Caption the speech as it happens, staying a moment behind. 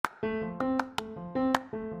Hey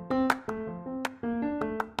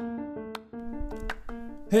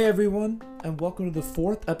everyone, and welcome to the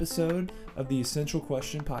fourth episode of the Essential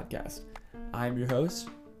Question Podcast. I'm your host,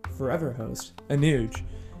 forever host, Anuj,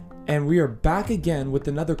 and we are back again with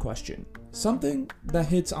another question. Something that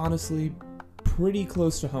hits honestly pretty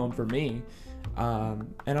close to home for me,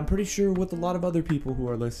 and I'm pretty sure with a lot of other people who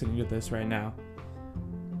are listening to this right now.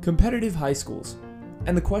 Competitive high schools.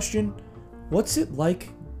 And the question, what's it like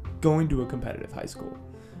going to a competitive high school?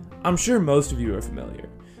 I'm sure most of you are familiar.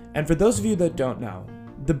 And for those of you that don't know,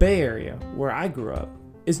 the Bay Area, where I grew up,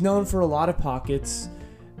 is known for a lot of pockets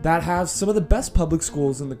that have some of the best public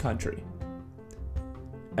schools in the country.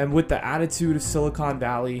 And with the attitude of Silicon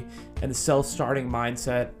Valley and the self-starting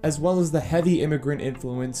mindset, as well as the heavy immigrant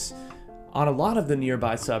influence on a lot of the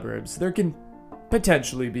nearby suburbs, there can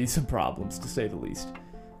potentially be some problems, to say the least.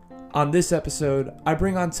 On this episode, I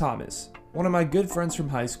bring on Thomas, one of my good friends from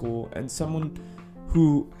high school, and someone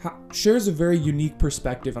who shares a very unique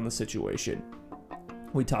perspective on the situation.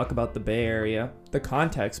 We talk about the Bay Area, the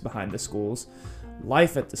context behind the schools,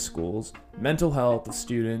 life at the schools, mental health of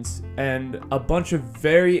students, and a bunch of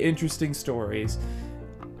very interesting stories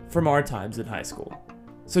from our times in high school.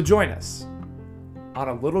 So join us on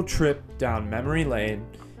a little trip down memory lane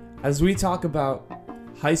as we talk about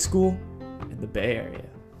high school in the Bay Area.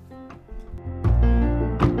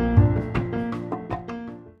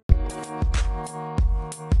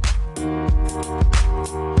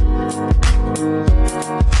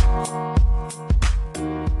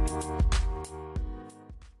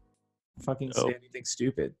 Fucking say anything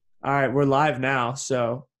stupid. All right, we're live now,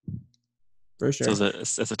 so for sure. So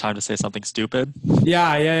is it time to say something stupid?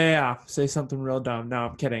 Yeah. Say something real dumb. No,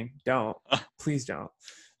 I'm kidding. Don't. Please don't.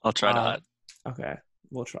 I'll try not. Okay,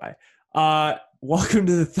 we'll try. Welcome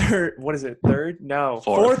to the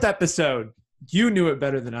fourth episode. You knew it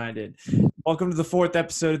better than I did. Welcome to the fourth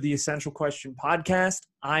episode of the Essential Question Podcast.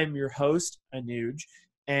 I'm your host, Anuj,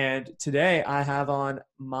 and today I have on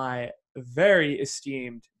my very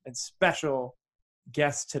esteemed and special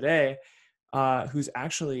guest today, who's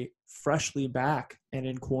actually freshly back and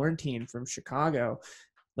in quarantine from Chicago.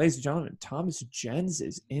 Ladies and gentlemen, Thomas Jens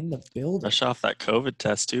is in the building. Fresh off that COVID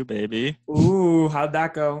test too, baby. Ooh, how'd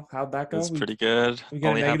that go? It was pretty good. We got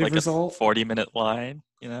Only a negative had like result? a 40-minute line,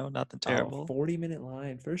 nothing terrible. 40-minute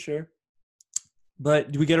line, for sure.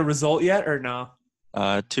 But do we get a result yet or no?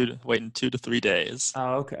 Waiting 2 to 3 days.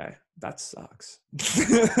 Oh, okay. That sucks.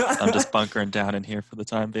 I'm just bunkering down in here for the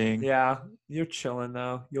time being. Yeah, you're chilling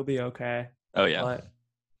though. You'll be okay. Oh yeah. But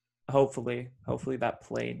hopefully that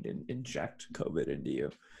plane didn't inject COVID into you.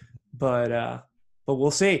 But we'll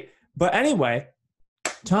see. But anyway,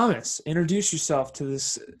 Thomas, introduce yourself to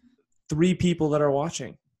this 3 people that are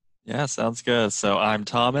watching. Yeah, sounds good. So I'm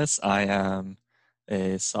Thomas. I am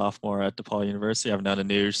a sophomore at DePaul University. I've known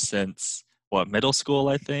Anuj since middle school,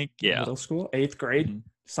 I think. Yeah. Middle school, 8th grade. Mm-hmm.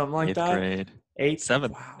 Something like 8th that. grade. 8th.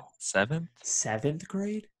 7th. Wow. 7th. 7th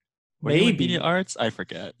grade. Were you in media arts? I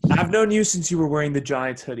forget. I've known you since you were wearing the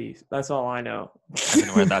Giants hoodie. That's all I know. I've been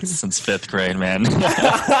wearing that since 5th grade, man.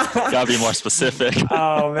 Gotta be more specific.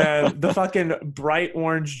 Oh man, the fucking bright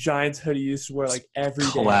orange Giants hoodie you used to wear like every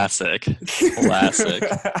day. Classic.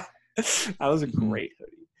 That was a great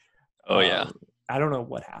hoodie. Oh yeah. I don't know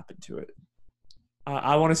what happened to it.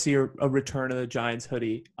 I want to see a return of the Giants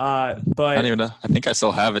hoodie. But I don't even know. I think I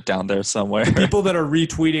still have it down there somewhere. People that are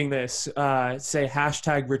retweeting this say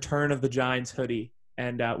hashtag return of the Giants hoodie,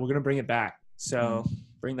 and we're going to bring it back. So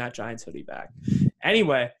bring that Giants hoodie back.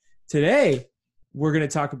 Anyway, today we're going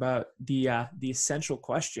to talk about the essential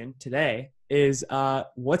question today is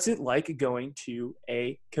what's it like going to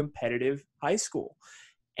a competitive high school?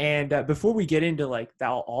 And before we get into like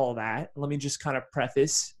all that, let me just kind of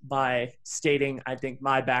preface by stating, I think,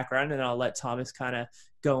 my background, and I'll let Thomas kind of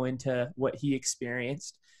go into what he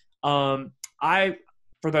experienced. For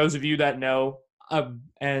those of you that know,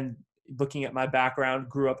 and looking at my background,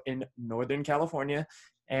 grew up in Northern California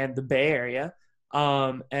and the Bay Area.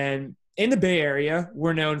 And in the Bay Area,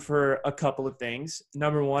 we're known for a couple of things.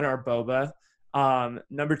 Number 1, our boba.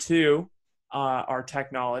 Number 2, our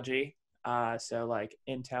technology. So like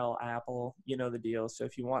Intel, Apple, you know the deal. So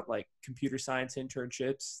if you want like computer science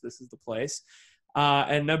internships, this is the place.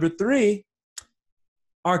 And number 3,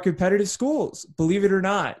 our competitive schools, believe it or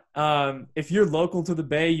not. If you're local to the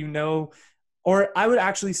Bay, or I would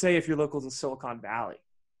actually say if you're local to Silicon Valley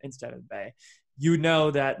instead of the Bay, you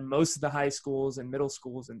know that most of the high schools and middle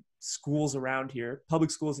schools and schools around here,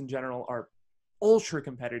 public schools in general, are ultra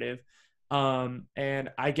competitive. And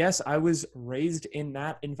I guess I was raised in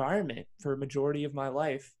that environment for a majority of my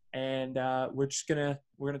life. And we're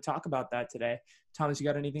gonna talk about that today. Thomas, you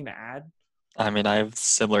got anything to add? I mean, I have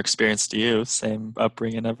similar experience to you, same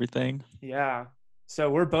upbringing and everything. Yeah. So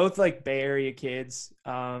we're both like Bay Area kids.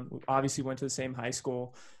 We obviously went to the same high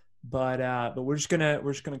school, but we're just gonna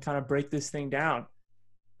kind of break this thing down.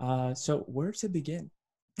 So where to begin?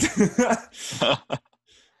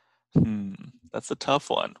 Hmm, that's a tough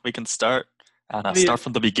one. We can start. I don't know, I mean, start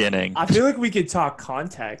from the beginning. I feel like we could talk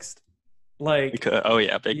context. Like, Oh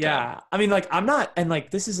yeah, big time. yeah. I mean, like, I'm not, and like,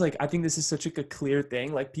 this is like, I think this is such like a clear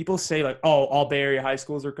thing. Like, people say, like, oh, all Bay Area high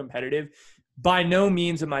schools are competitive. By no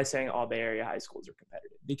means am I saying all Bay Area high schools are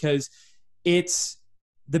competitive because it's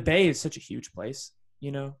the Bay is such a huge place,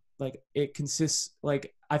 you know? Like, it consists,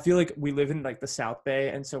 like, I feel like we live in like the South Bay.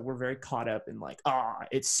 And so we're very caught up in like,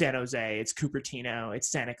 it's San Jose, it's Cupertino, it's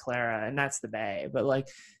Santa Clara, and that's the Bay. But like,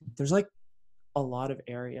 there's like a lot of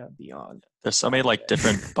area beyond. There's so many like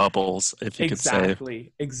different bubbles, if you could say.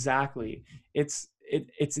 Exactly. It's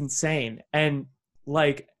insane. And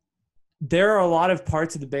like there are a lot of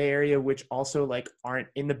parts of the Bay Area which also like aren't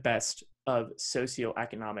in the best of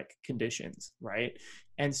socioeconomic conditions, right?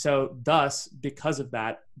 And so thus, because of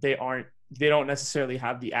that, they don't necessarily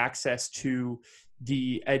have the access to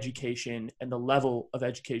the education and the level of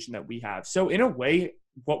education that we have. So in a way,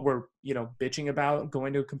 what we're, bitching about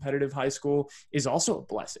going to a competitive high school is also a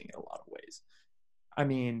blessing in a lot of ways. I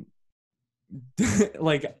mean,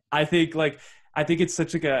 I think it's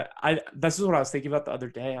such like this is what I was thinking about the other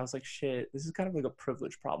day. I was like, shit, this is kind of like a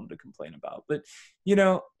privilege problem to complain about, but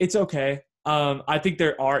it's okay. I think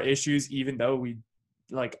there are issues even though we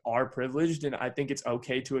like are privileged, and I think it's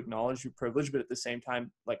okay to acknowledge your privilege, but at the same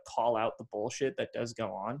time, like call out the bullshit that does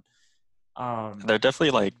go on. There are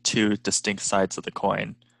definitely like two distinct sides of the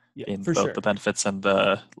coin Yeah, in for both sure. the benefits and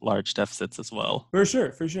the large deficits as well. For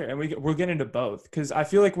sure, and we'll get into both because I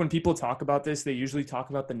feel like when people talk about this, they usually talk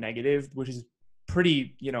about the negative, which is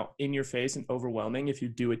pretty, in your face and overwhelming if you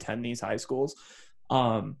do attend these high schools.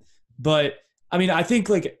 But I mean, I think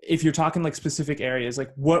like if you're talking like specific areas,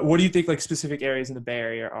 like what do you think like specific areas in the Bay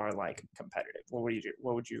Area are like competitive? What would you do?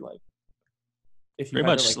 What would you like if you Pretty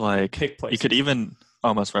had to much like like pick you could places? even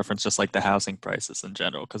almost reference just like the housing prices in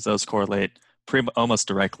general, because those correlate almost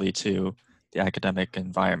directly to the academic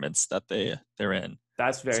environments that they're in.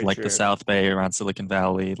 That's So very like the true. South Bay around Silicon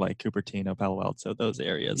Valley, like Cupertino, Palo Alto, those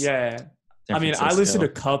areas. Yeah. San I mean, I listed a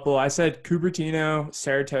Francisco. couple. I said Cupertino,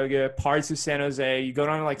 Saratoga, parts of San Jose. You go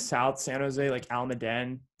down to like South San Jose, like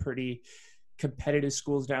Almaden, pretty competitive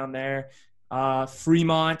schools down there.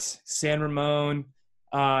 Fremont, San Ramon.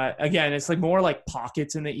 Again, it's like more like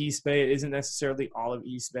pockets in the East Bay. It isn't necessarily all of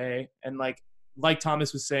East Bay. And like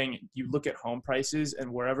Thomas was saying, you look at home prices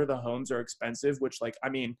and wherever the homes are expensive, which like, I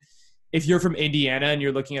mean, if you're from Indiana and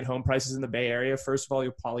you're looking at home prices in the Bay Area, first of all,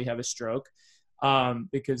 you'll probably have a stroke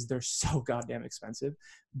because they're so goddamn expensive.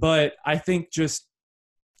 But I think just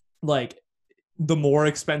like the more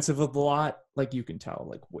expensive of the lot, like you can tell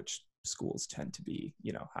like which schools tend to be,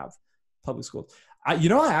 have public schools. I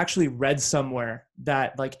actually read somewhere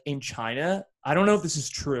that like in China, I don't know if this is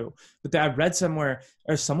true, but that I read somewhere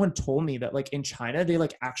or someone told me that like in China, they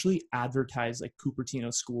like actually advertise like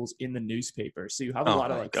Cupertino schools in the newspaper. So you have a Oh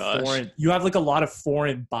lot of my like gosh. you have like a lot of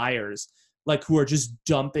foreign buyers, like who are just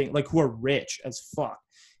dumping, like who are rich as fuck.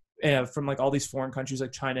 From like all these foreign countries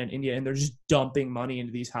like China and India, and they're just dumping money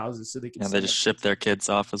into these houses so they can And they send just their ship kids. their kids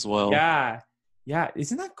off as well. Yeah, yeah,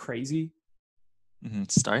 isn't that crazy?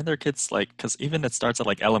 Starting their kids like, because even it starts at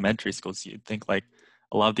like elementary schools. You'd think like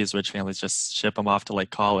a lot of these rich families just ship them off to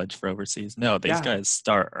like college for overseas. No, these Yeah. guys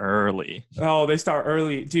start early. Oh, they start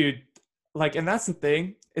early, dude. Like, and that's the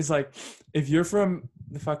thing is like, if you're from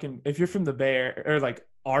the Bay Area or like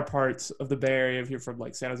our parts of the Bay Area, if you're from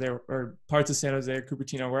like San Jose or parts of San Jose or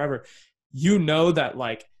Cupertino, wherever, that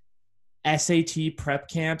like SAT prep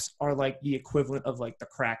camps are like the equivalent of like the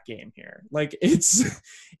crack game here. Like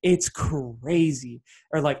it's crazy.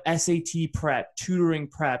 Or like SAT prep, tutoring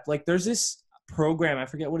prep. Like there's this program, I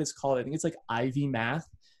forget what it's called. I think it's like Ivy Math.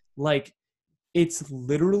 Like it's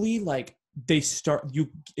literally like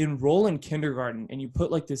you enroll in kindergarten and you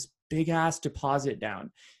put like this big ass deposit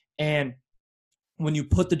down. And when you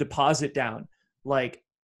put the deposit down, like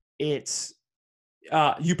it's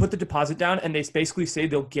you put the deposit down and they basically say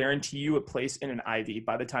they'll guarantee you a place in an Ivy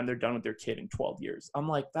by the time they're done with their kid in 12 years. I'm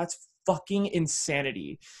like, that's fucking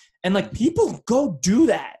insanity. And like people go do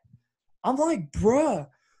that. I'm like, bruh,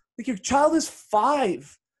 like your child is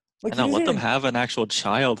 5. Like And he now doesn't let them even have an actual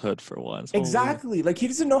childhood for once. Holy. exactly like he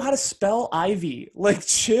doesn't know how to spell Ivy. Like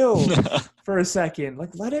chill for a second.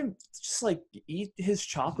 Like let him just like eat his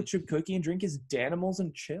chocolate chip cookie and drink his Danimals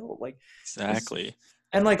and chill. Like this Exactly.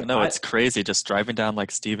 And like, I know it's crazy just driving down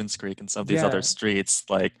like Stevens Creek and some of these other yeah, streets,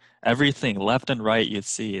 like everything left and right you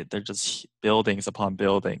see, they're just buildings upon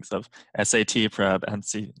buildings of SAT prep,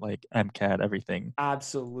 MC, like MCAT, everything.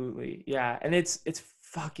 absolutely. Yeah. And it's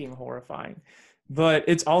fucking horrifying. But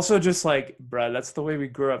it's also just like, bruh, that's the way we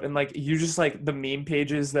grew up. And like you just like the meme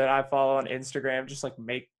pages that I follow on Instagram just like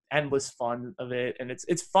make endless fun of it. And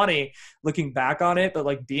it's funny looking back on it, but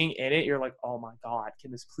like being in it, you're like, oh my God,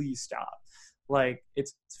 can this please stop? Like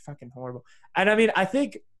it's fucking horrible. And I mean, I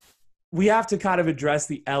think we have to kind of address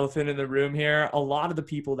the elephant in the room here. A lot of the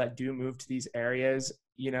people that do move to these areas,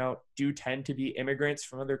 do tend to be immigrants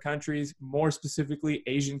from other countries, more specifically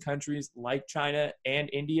Asian countries like China and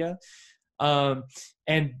India.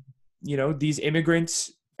 And these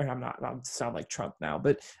immigrants, or I'm sound like Trump now,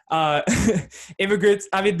 but uh, immigrants.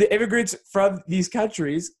 I mean, the immigrants from these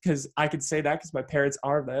countries, because I could say that because my parents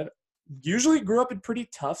are that, usually grew up in pretty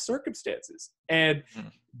tough circumstances, and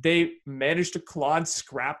Mhm. they managed to claw and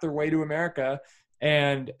scrap their way to America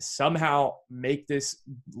and somehow make this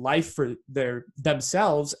life for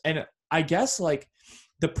themselves. And I guess like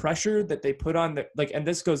the pressure that they put on and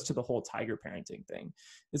this goes to the whole tiger parenting thing.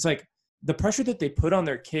 It's like the pressure that they put on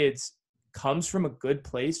their kids comes from a good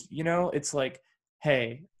place. It's like,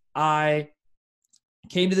 hey, I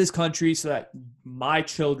came to this country so that my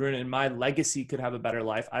children and my legacy could have a better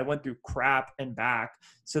life. I went through crap and back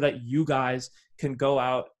so that you guys can go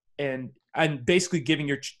out and basically giving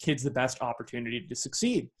your kids the best opportunity to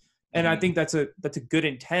succeed. And I Mhm. think that's a good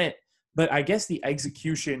intent, but I guess the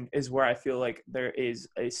execution is where I feel like there is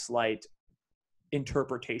a slight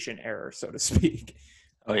interpretation error, so to speak.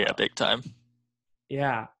 Oh yeah, Um, big time.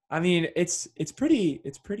 yeah, I mean it's pretty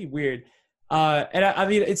weird. And I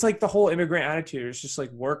mean it's like the whole immigrant attitude. It's just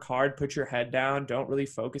like work hard, put your head down, don't really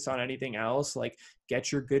focus on anything else. Like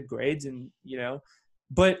get your good grades, and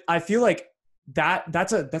But I feel like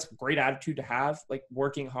that's a great attitude to have. Like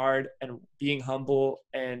working hard and being humble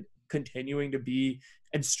and continuing to be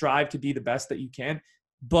and strive to be the best that you can.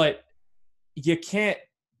 But you can't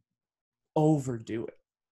overdo it.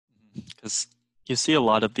 Because you see a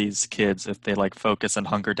lot of these kids, if they like focus and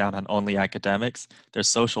hunker down on only academics, their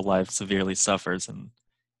social life severely suffers, and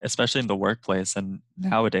especially in the workplace and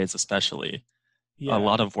nowadays especially, a Yeah.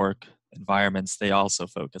 lot of work environments they also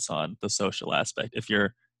focus on the social aspect. If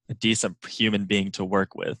you're a decent human being to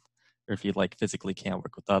work with, or if you like physically can't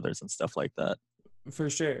work with others and stuff like that. For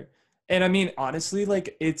sure. And I mean, honestly,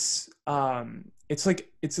 like it's like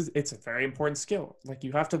it's a very important skill. Like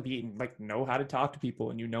you have to be like know how to talk to people,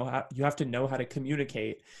 and you have to know how to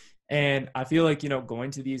communicate. And I feel like,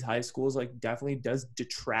 going to these high schools like definitely does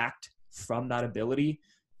detract from that ability,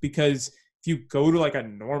 because if you go to like a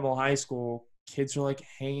normal high school, kids are like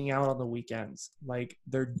hanging out on the weekends. Like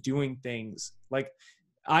they're doing things.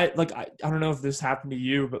 I don't know if this happened to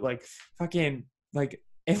you, but like fucking like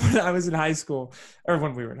and when I was in high school, or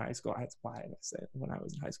when we were in high school, that's why I said when I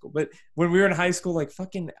was in high school. But when we were in high school, like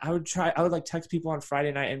fucking, I would like text people on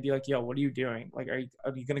Friday night and be like, "Yo, what are you doing? Like, are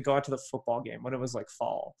you gonna go out to the football game?" When it was like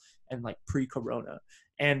fall and like pre-corona,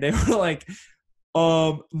 and they were like,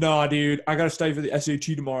 nah, dude, I gotta study for the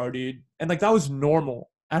SAT tomorrow, dude. And like that was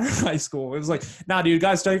normal at our high school. It was like, nah, dude,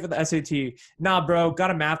 gotta study for the SAT. Nah, bro,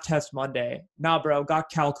 got a math test Monday. Nah, bro,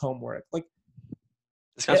 got calc homework. Like,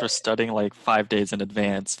 These guys it, were studying like 5 days in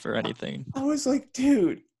advance for anything. I was like,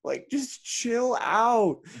 dude, like just chill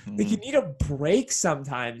out. Like you Mhm. need a break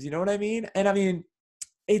sometimes, you know what I mean? And I mean,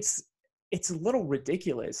 it's it's a little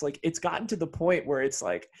ridiculous. Like it's gotten to the point where it's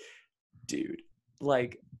like, dude,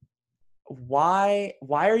 like why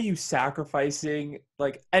are you sacrificing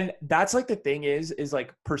like, and that's like the thing is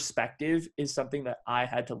like perspective is something that I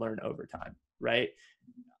had to learn over time, right?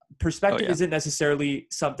 Oh Perspective yeah. isn't necessarily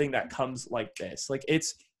something that comes like this. Like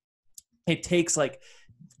it takes like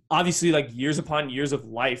obviously like years upon years of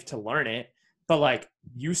life to learn it, but like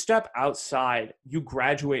you step outside, you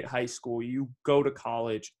graduate high school, you go to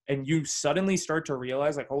college, and you suddenly start to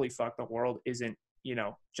realize like, holy fuck, the world isn't,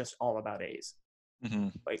 just all about A's. Hmm.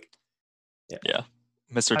 Like, yeah. Yeah.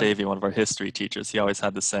 Mr. I, Davey, one of our history teachers, he always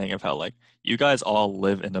had this saying of how like you guys all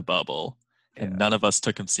live in a bubble and yeah. none of us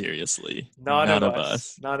took him seriously. None None of of us.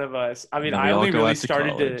 us. None of us. I And mean, then we I all only go really out to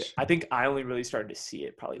started to, college. I think I only really started to see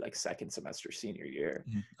it probably like second semester senior year.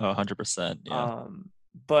 Mhm. Oh, 100%. Yeah. Um,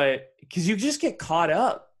 but because you just get caught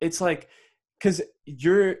up. It's like, because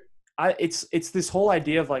it's this whole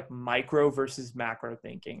idea of like micro versus macro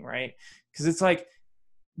thinking, right? Because it's like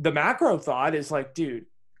the macro thought is like, dude,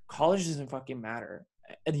 college doesn't fucking matter.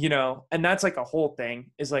 And, and that's like a whole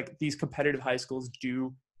thing is like these competitive high schools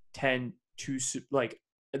do tend to like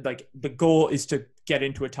like the goal is to get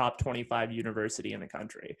into a top 25 university in the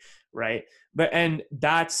country, right? And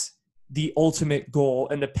that's the ultimate goal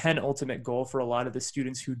and the penultimate goal for a lot of the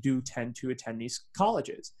students who do tend to attend these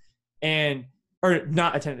colleges, and or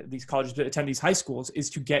not attend these colleges but attend these high schools, is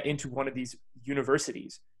to get into one of these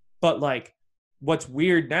universities. But like what's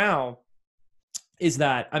weird now is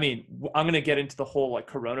that, I mean, I'm going to get into the whole like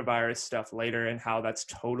coronavirus stuff later and how that's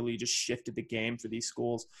totally just shifted the game for these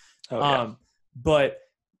schools. Oh yeah. But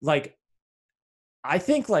like, I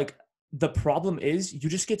think like the problem is you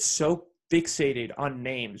just get so fixated on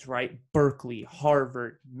names, right? Berkeley,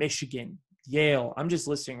 Harvard, Michigan, Yale. I'm just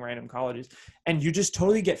listing random colleges. And you just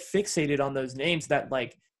totally get fixated on those names that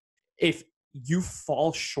like, if you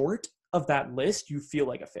fall short of that list, you feel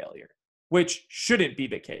like a failure, which shouldn't be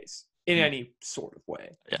the case in any sort of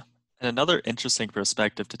way. Yeah. And another interesting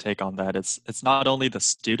perspective to take on that is it's not only the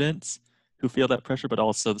students who feel that pressure, but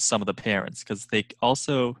also some of the parents, because they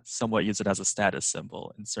also somewhat use it as a status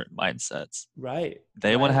symbol in certain mindsets. Right.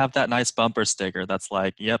 They want to have that nice bumper sticker that's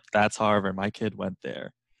like, yep, that's Harvard. My kid went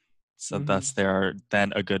there. So thus they're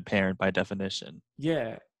then a good parent by definition.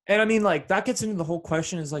 Yeah. And I mean, like, that gets into the whole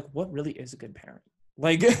question is like, what really is a good parent?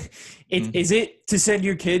 Like, is it to send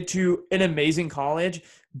your kid to an amazing college,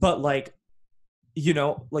 but like, you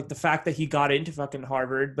know, like the fact that he got into fucking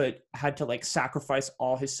Harvard, but had to like sacrifice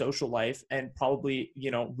all his social life and probably, you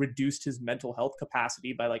know, reduced his mental health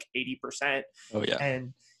capacity by like 80%. Oh yeah.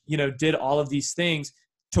 And, you know, did all of these things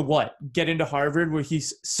to what? Get into Harvard where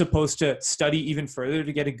he's supposed to study even further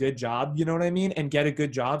to get a good job, you know what I mean? And get a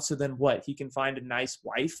good job. So then what? He can find a nice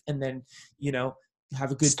wife and then, you know,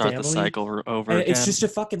 have a good Start family. the cycle over and again. It's just a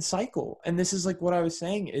fucking cycle. And this is like what I was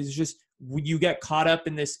saying is just you get caught up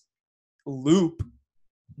in this loop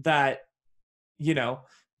that, you know,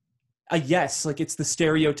 yes, like it's the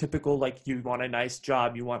stereotypical, like you want a nice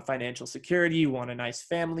job, you want financial security, you want a nice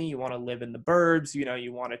family, you want to live in the burbs, you know,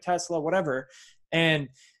 you want a Tesla, whatever. And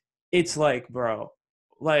it's like, bro,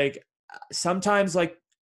 like sometimes like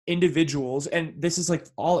individuals, and this is like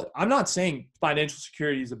I'm not saying financial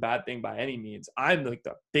security is a bad thing by any means. I'm like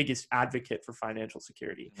the biggest advocate for financial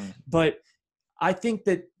security. But I think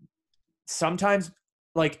that sometimes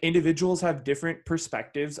like individuals have different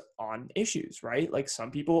perspectives on issues, right? Like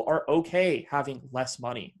some people are okay having less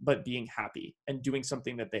money, but being happy and doing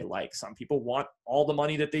something that they like. Some people want all the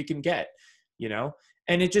money that they can get, you know?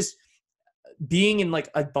 And it just being in like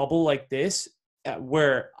a bubble like this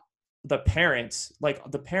where the parents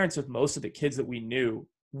of most of the kids that we knew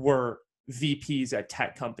were VPs at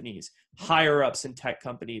tech companies, higher ups in tech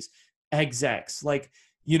companies, execs, like,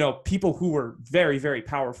 you know, people who were very, very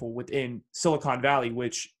powerful within Silicon Valley,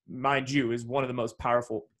 which, mind you, is one of the most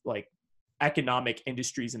powerful, like, economic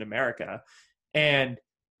industries in America. And,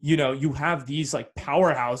 you know, you have these, like,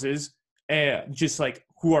 powerhouses and just, like,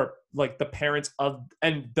 who are, like, the parents of,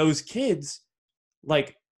 and those kids,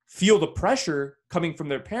 like, feel the pressure coming from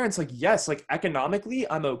their parents. Like, yes, like, economically,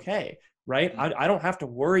 I'm okay, right? I don't have to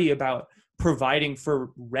worry about providing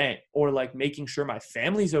for rent or, like, making sure my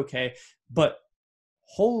family's okay. But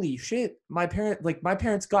holy shit, my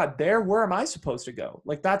parents got there. Where am I supposed to go?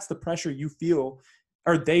 Like, that's the pressure you feel,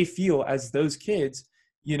 or they feel as those kids,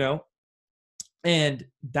 you know, and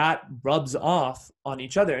that rubs off on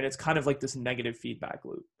each other. And it's kind of like this negative feedback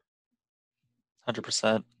loop.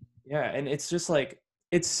 100%. Yeah. And it's just like,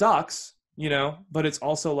 it sucks, you know, but it's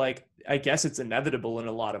also like, I guess it's inevitable in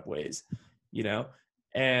a lot of ways, you know?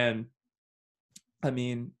 And I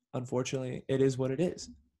mean, unfortunately, it is what it is.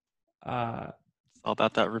 All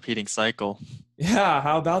about that repeating cycle. Yeah,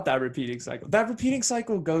 how about that repeating cycle? That repeating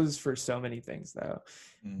cycle goes for so many things, though.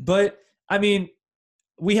 But, I mean,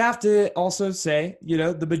 we have to also say, you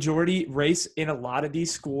know, the majority race in a lot of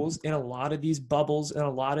these schools, in a lot of these bubbles, in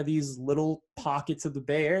a lot of these little pockets of the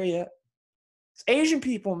Bay Area, it's Asian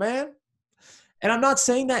people, man. And I'm not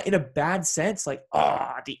saying that in a bad sense, like,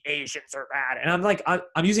 oh, the Asians are bad. And I'm like,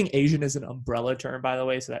 I'm using Asian as an umbrella term, by the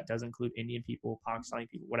way, so that does include Indian people, Pakistani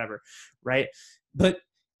people, whatever, right? But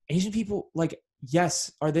Asian people, like,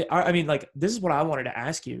 yes, I mean, like, this is what I wanted to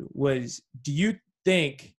ask you was, do you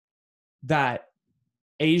think that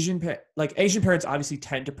Asian parents obviously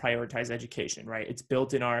tend to prioritize education, right? It's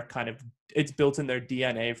built in their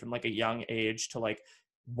DNA from like a young age to like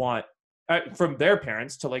want, from their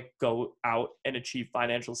parents to like go out and achieve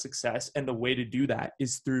financial success. And the way to do that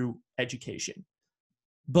is through education.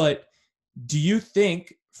 But do you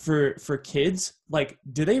think for kids, like,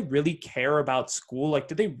 do they really care about school? Like,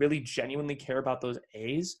 do they really genuinely care about those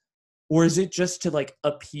A's? Or is it just to like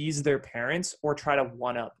appease their parents or try to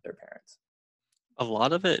one up their parents? A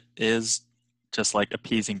lot of it is just like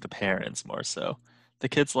appeasing the parents more so. the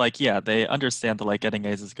kids like, yeah, they understand that like getting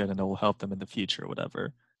A's is good and it will help them in the future or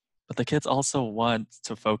whatever. But the kids also want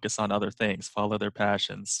to focus on other things, follow their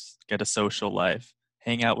passions, get a social life,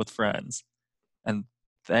 hang out with friends. And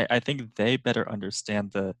I think they better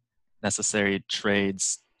understand the necessary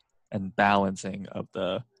trades and balancing of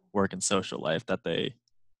the work and social life that they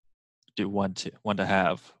do want to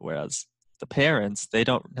have. Whereas the parents, they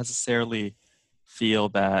don't necessarily feel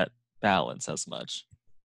that balance as much.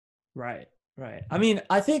 Right, right. I mean,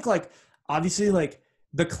 I think like obviously like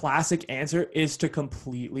the classic answer is to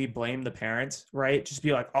completely blame the parents, right? Just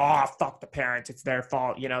be like, "Oh, fuck the parents. It's their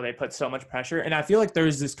fault." You know, they put so much pressure. And I feel like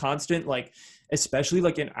there's this constant like especially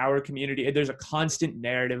like in our community, there's a constant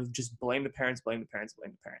narrative of just blame the parents, blame the parents,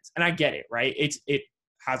 blame the parents. And I get it, right? It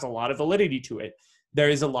has a lot of validity to it. There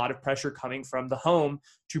is a lot of pressure coming from the home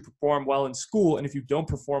to perform well in school. And if you don't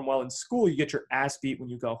perform well in school, you get your ass beat when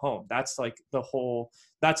you go home. That's like the whole,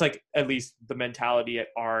 that's like at least the mentality at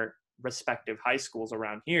our respective high schools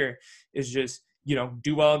around here is just, you know,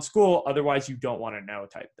 do well in school. Otherwise you don't want to know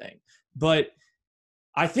type thing. But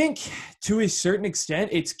I think to a certain extent,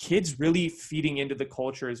 it's kids really feeding into the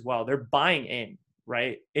culture as well. They're buying in,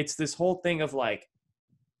 right? It's this whole thing of like,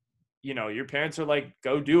 you know, your parents are like,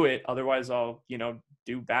 go do it. Otherwise I'll, you know,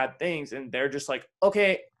 do bad things. And they're just like,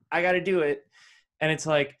 okay, I got to do it. And it's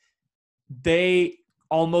like, they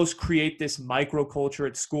almost create this microculture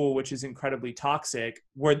at school, which is incredibly toxic,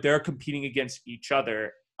 where they're competing against each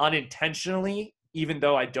other unintentionally, even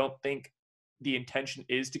though I don't think the intention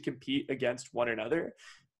is to compete against one another.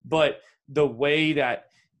 But the way that,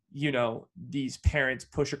 you know, these parents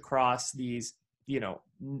push across these, you know,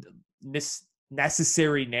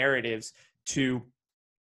 necessary narratives to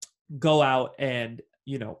go out and,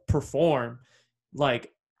 you know, perform,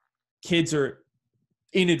 like kids are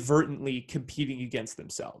inadvertently competing against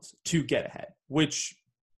themselves to get ahead, which,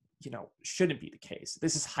 you know, shouldn't be the case.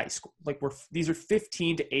 This is high school. Like these are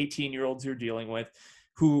 15 to 18-year-olds you're dealing with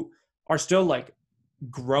who are still like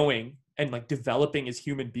growing and like developing as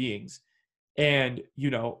human beings. And, you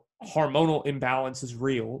know, hormonal imbalance is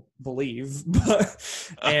real, believe.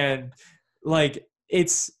 And like,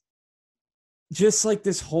 it's just like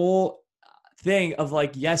this whole thing of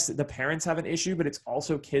like, yes, the parents have an issue, but it's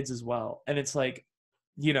also kids as well. And it's like,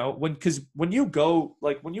 you know, because when you go,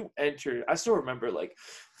 like when you enter, I still remember like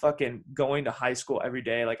fucking going to high school every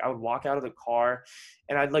day. Like I would walk out of the car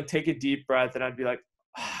and I'd like take a deep breath and I'd be like,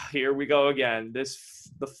 oh, here we go again.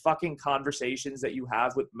 The fucking conversations that you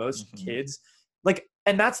have with most kids, like,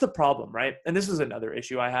 and that's the problem, right? And this was another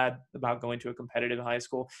issue I had about going to a competitive high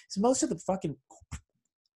school. Is most of the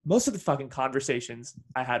fucking conversations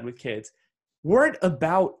I had with kids weren't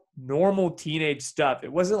about normal teenage stuff.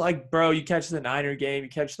 It wasn't like, bro, you catch the Niner game, you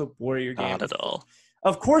catch the Warrior game. Not at all.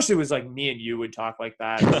 Of course it was like me and you would talk like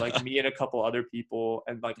that, or like me and a couple other people,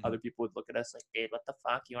 and like other people would look at us like, dude, what the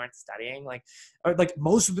fuck, you aren't studying? Like, or like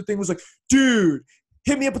most of the thing was like, dude,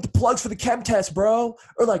 hit me up with the plugs for the chem test, bro.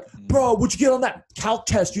 Or like, bro, what'd you get on that calc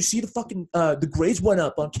test? You see the fucking the grades went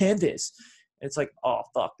up on Canvas. And it's like, oh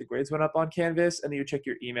fuck, the grades went up on Canvas, and then you check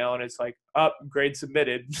your email and it's like, up, grade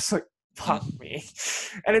submitted. Just like, fuck me.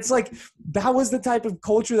 And it's like, that was the type of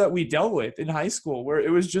culture that we dealt with in high school, where it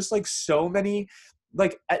was just like so many,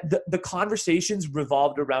 like the conversations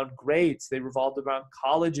revolved around grades. They revolved around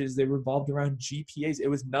colleges. They revolved around GPAs. It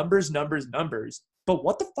was numbers, numbers, numbers. But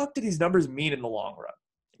what the fuck do these numbers mean in the long run?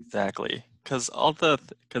 Exactly.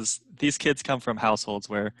 Because these kids come from households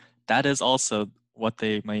where that is also what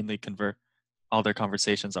they mainly convert all their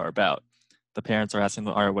conversations are about. The parents are asking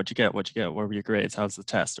them, all right, what'd you get? What'd you get? What were your grades? How's the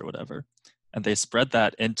test or whatever? And they spread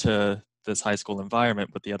that into this high school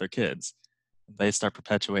environment with the other kids. They start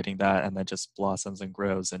perpetuating that, and that just blossoms and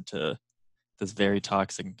grows into this very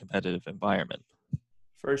toxic and competitive environment.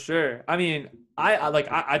 For sure. I mean,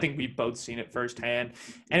 I think we've both seen it firsthand,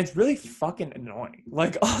 and it's really fucking annoying.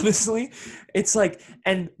 Like, honestly, it's like,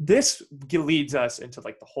 and this leads us into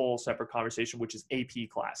like the whole separate conversation, which is AP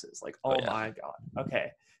classes. Like, oh yeah. My God.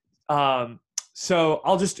 Okay. So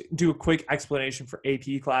I'll just do a quick explanation for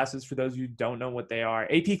AP classes for those of you who don't know what they are.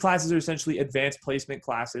 AP classes are essentially advanced placement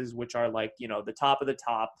classes, which are like, you know, the top of the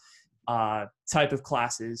top type of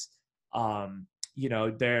classes. You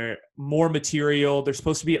know, they're more material. They're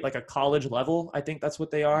supposed to be at like a college level. I think that's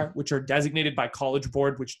what they are, which are designated by College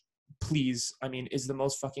Board, which, please, I mean, is the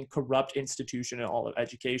most fucking corrupt institution in all of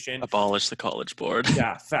education. Abolish the College Board.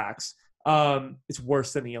 Yeah, facts. It's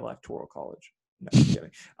worse than the Electoral College. No, I'm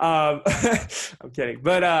kidding. I'm kidding.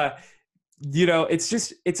 But, you know, it's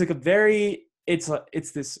like a very, it's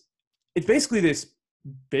basically this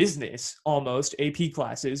business almost, AP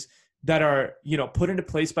classes, that are, put into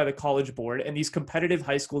place by the college board, and these competitive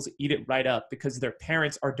high schools eat it right up because their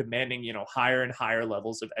parents are demanding, higher and higher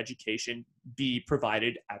levels of education be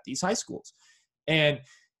provided at these high schools. And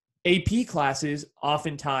AP classes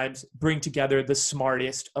oftentimes bring together the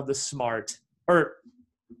smartest of the smart, or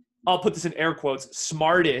I'll put this in air quotes,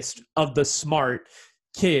 smartest of the smart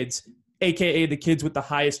kids, aka the kids with the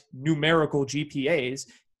highest numerical GPAs,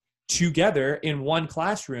 together in one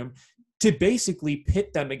classroom to basically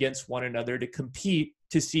pit them against one another to compete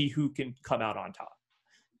to see who can come out on top.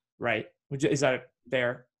 Right? Is that a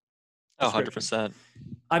fair description? 100%.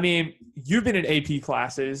 I mean, you've been in AP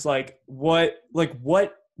classes.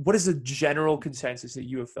 What is the general consensus that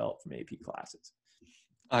you have felt from AP classes?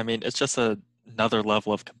 I mean, it's just another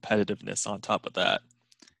level of competitiveness on top of that.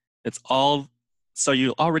 It's all, so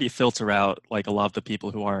you already filter out like a lot of the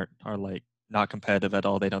people who are like not competitive at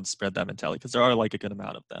all. They don't spread that mentality because there are like a good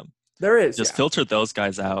amount of them. There is. Just filter those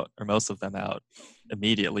guys out, or most of them out,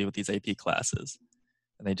 immediately with these AP classes.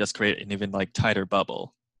 And they just create an even like tighter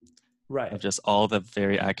bubble. Right. Of just all the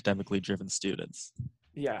very academically driven students.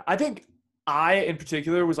 Yeah. I think I, in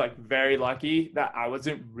particular, was like very lucky that I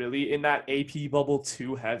wasn't really in that AP bubble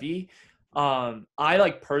too heavy. I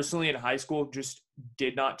like personally in high school just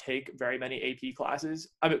did not take very many AP classes.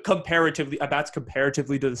 I mean, comparatively, that's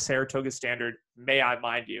comparatively to the Saratoga standard, may I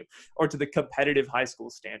mind you, or to the competitive high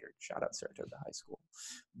school standard. Shout out Saratoga High School.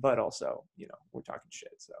 But also, we're talking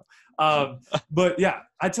shit. So, but yeah,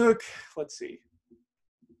 I took, let's see.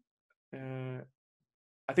 I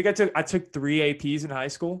think I took 3 APs in high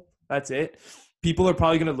school. That's it. People are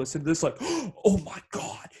probably going to listen to this like, oh my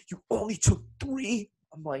God, you only took 3?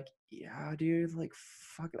 I'm like, yeah, dude, like,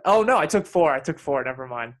 fuck. Oh, no, I took 4. Never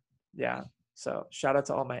mind. Yeah. So shout out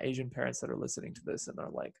to all my Asian parents that are listening to this and they're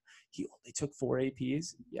like, he only took 4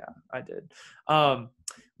 APs? Yeah, I did.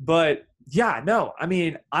 But yeah, no, I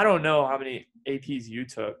mean, I don't know how many APs you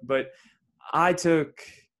took, but I took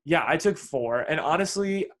 4. And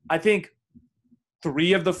honestly, I think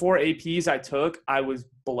 3 of the 4 APs I took, I was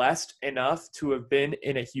blessed enough to have been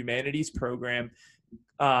in a humanities program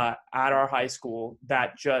at our high school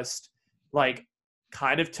that just like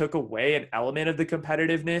kind of took away an element of the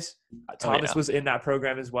competitiveness. Thomas was in that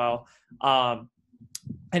program as well. And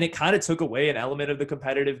it kind of took away an element of the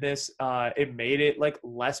competitiveness. It made it like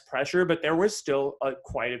less pressure, but there was still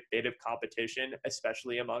quite a bit of competition,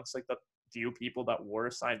 especially amongst like the few people that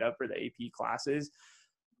were signed up for the AP classes.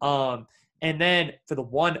 And then for the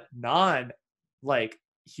one non like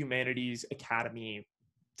humanities academy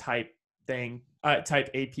type thing, type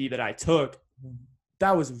AP that I took,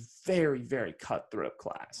 that was very, very cutthroat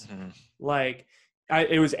class. Mm-hmm. Like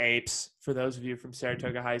it was APES for those of you from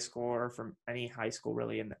Saratoga High School or from any high school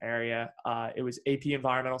really in the area. It was AP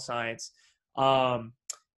Environmental Science.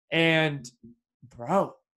 And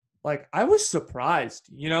bro, like I was surprised,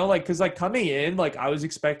 like, cause like coming in, like I was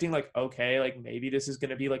expecting like, okay, like maybe this is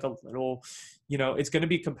going to be like a little, it's going to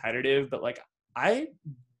be competitive, but like I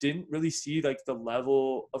didn't really see like the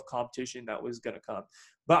level of competition that was going to come.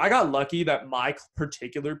 But I got lucky that my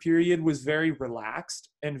particular period was very relaxed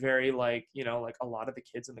and very like, like a lot of the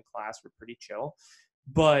kids in the class were pretty chill,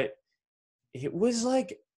 but it was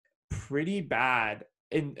like pretty bad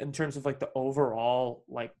in terms of like the overall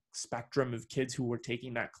like spectrum of kids who were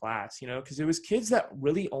taking that class, because it was kids that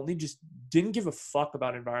really only just didn't give a fuck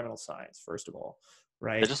about environmental science, first of all,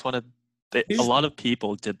 right? They just wanted, a lot of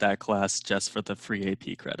people did that class just for the free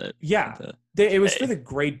AP credit. Yeah, it was for the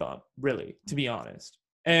grade bump, really, to be honest.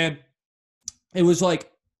 And it was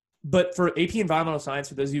like, but for AP Environmental Science,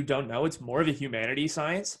 for those of you who don't know, it's more of a humanities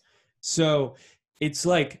science. So it's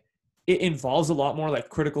like, it involves a lot more like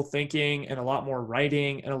critical thinking and a lot more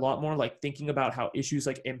writing and a lot more like thinking about how issues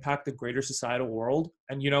like impact the greater societal world.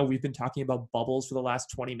 And, we've been talking about bubbles for the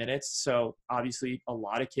last 20 minutes. So obviously a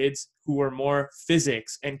lot of kids who are more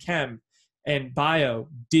physics and chem and bio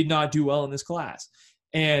did not do well in this class.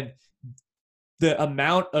 And the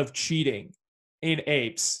amount of cheating in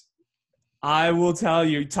APES, I will tell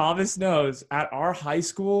you, Thomas knows, at our high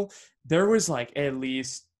school, there was like at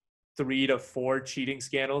least 3 to 4 cheating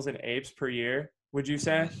scandals in APES per year. Would you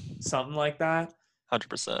say something like that?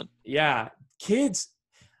 100%. Yeah. Kids,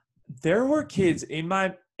 there were kids in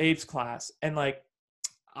my APES class and like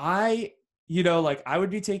I would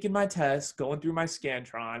be taking my test, going through my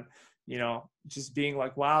Scantron, just being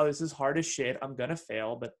like, wow, this is hard as shit. I'm going to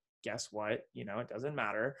fail, but guess what? It doesn't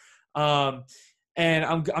matter. And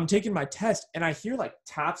I'm taking my test and I hear like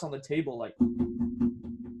taps on the table, like,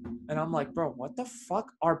 and I'm like, bro, what the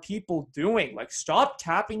fuck are people doing? Like, stop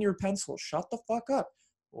tapping your pencil. Shut the fuck up.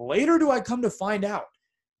 Later do I come to find out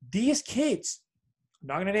these kids, I'm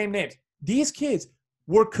not going to name names, these kids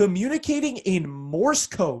were communicating in Morse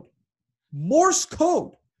code. Morse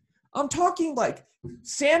code. I'm talking like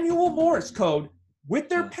Samuel Morse code with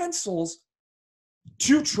their pencils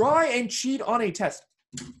to try and cheat on a test.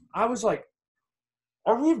 I was like,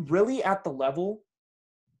 are we really at the level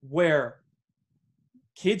where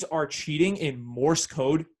kids are cheating in Morse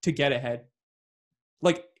code to get ahead?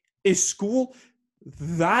 Like, is school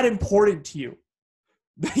that important to you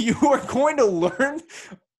that you are going to learn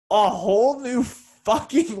a whole new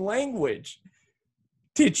fucking language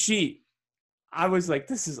to cheat? I was like,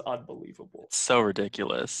 this is unbelievable. So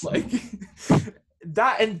ridiculous. Like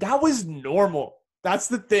that was normal. That's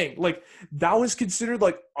the thing. Like, that was considered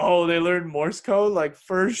like, oh, they learned Morse code, like,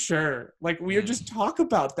 for sure. Like, we would just talk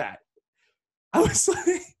about that. I was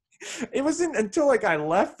like, it wasn't until like I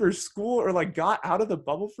left for school or like got out of the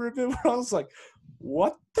bubble for a bit where I was like,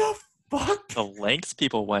 what the fuck? The lengths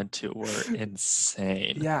people went to were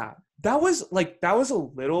insane. Yeah. That was a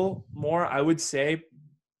little more, I would say,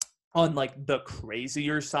 on like the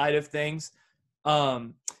crazier side of things.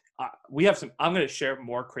 We have some, I'm going to share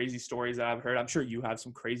more crazy stories that I've heard. I'm sure you have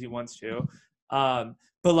some crazy ones too. But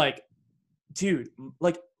like, dude,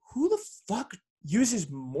 like, who the fuck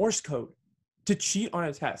uses Morse code to cheat on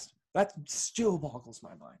a test? That still boggles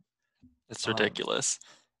my mind. It's ridiculous.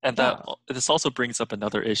 And this also brings up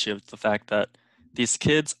another issue of the fact that these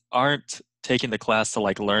kids aren't taking the class to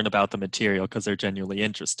like learn about the material because they're genuinely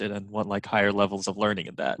interested and want like higher levels of learning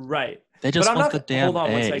in that. Right. They just want the damn hold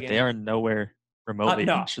on A. 1 second. They are nowhere remotely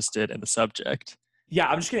interested in the subject. Yeah,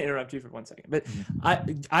 I'm just going to interrupt you for 1 second. But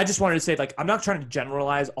I just wanted to say, like, I'm not trying to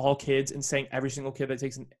generalize all kids and saying every single kid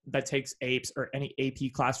that takes APES or any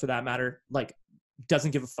AP class for that matter, like,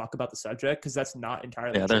 doesn't give a fuck about the subject, because that's not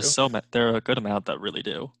entirely true. There are a good amount that really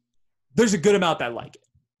do. There's a good amount that like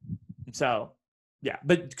it. So, yeah.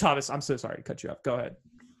 But Thomas, I'm so sorry to cut you off. Go ahead.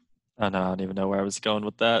 Oh, no, I don't even know where I was going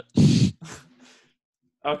with that.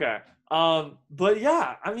 Okay. But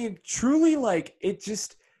yeah, I mean, truly, like,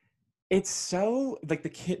 it's so like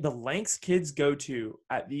the lengths kids go to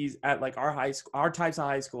at like our types of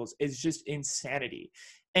high schools is just insanity.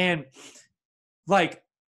 And like,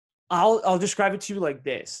 I'll describe it to you like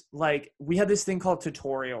this. Like, we had this thing called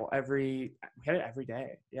tutorial we had it every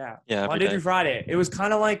day. Yeah. Monday through Friday. It was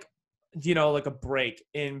kind of like, you know, like a break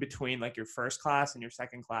in between like your first class and your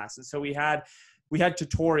second class. And so we had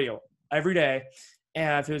tutorial every day,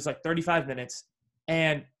 and it was like 35 minutes.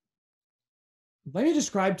 And let me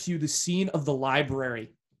describe to you the scene of the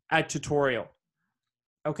library at tutorial.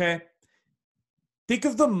 Okay? Think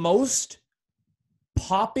of the most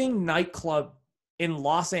popping nightclub in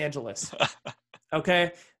Los Angeles.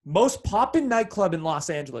 Okay? Most poppin' nightclub in Los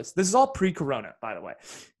Angeles. This is all pre-corona, by the way.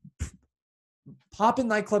 Poppin'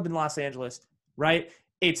 nightclub in Los Angeles, right?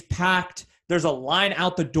 It's packed. There's a line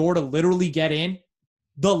out the door to literally get in.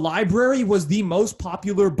 The library was the most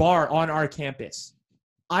popular bar on our campus.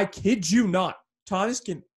 I kid you not. Thomas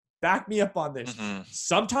can back me up on this. Mm-hmm.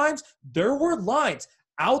 Sometimes there were lines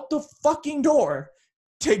out the fucking door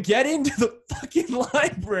to get into the fucking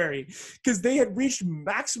library because they had reached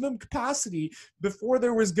maximum capacity before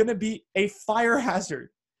there was going to be a fire hazard.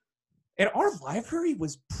 And our library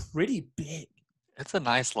was pretty big. It's a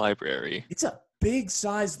nice library. It's a big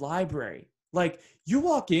size library. Like, you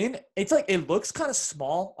walk in, it's like, it looks kind of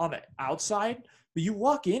small on the outside, but you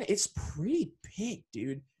walk in, it's pretty big,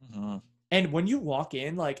 dude. Mm-hmm. And when you walk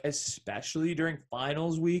in, like, especially during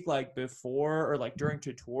finals week, like before or like during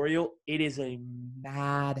tutorial, it is a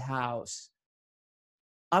madhouse.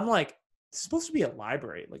 I'm like, it's supposed to be a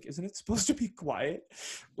library. Like, isn't it supposed to be quiet?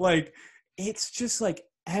 Like, it's just like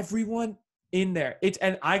everyone in there.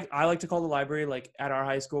 And I like to call the library, like, at our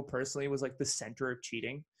high school personally, was like the center of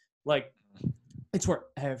cheating. Like, it's where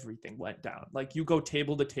everything went down. Like, you go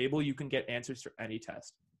table to table, you can get answers for any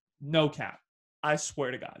test. No cap. I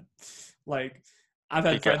swear to God. Like, I've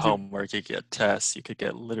had friends. You get homework, you get tests, you could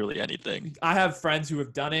get literally anything. I have friends who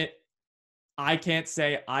have done it. I can't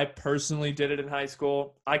say I personally did it in high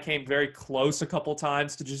school. I came very close a couple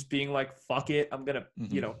times to just being like, fuck it, I'm going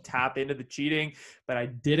to, tap into the cheating. But I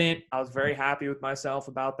didn't. I was very happy with myself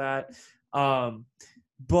about that.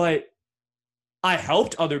 But I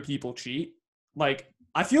helped other people cheat. Like,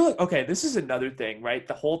 I feel like, okay, this is another thing, right?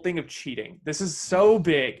 The whole thing of cheating. This is so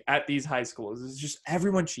big at these high schools. It's just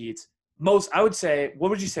everyone cheats. I would say, what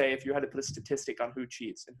would you say if you had to put a statistic on who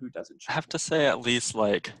cheats and who doesn't cheat? I have to say at least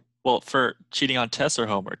for cheating on tests or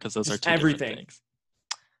homework, because those just are two different things.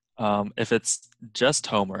 If it's just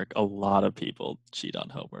homework, a lot of people cheat on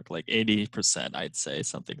homework, like 80%, I'd say,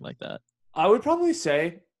 something like that. I would probably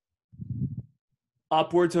say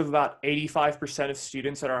upwards of about 85% of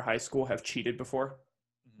students at our high school have cheated before.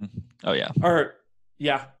 Oh, yeah. Or,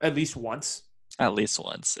 Yeah, at least once. At least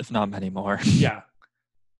once, if not many more. Yeah.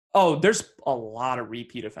 Oh, there's a lot of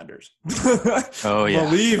repeat offenders. Oh yeah.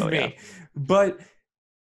 Believe Oh yeah. me. But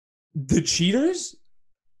the cheaters,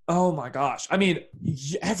 oh my gosh. I mean,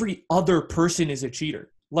 every other person is a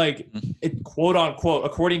cheater. Like, Mhm. quote unquote,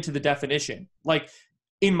 according to the definition. Like,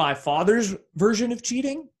 in my father's version of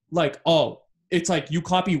cheating, like, oh, it's like you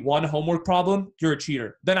copy one homework problem, you're a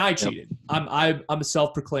cheater. Then I Yep. cheated. I'm a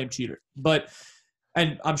self-proclaimed cheater. But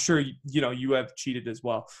and I'm sure you have cheated as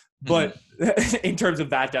well. But in terms of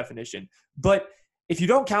that definition, but if you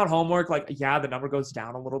don't count homework, like yeah, the number goes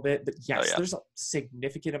down a little bit. But yes, yeah. there's a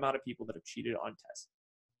significant amount of people that have cheated on tests.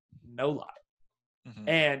 No lie. Mhm.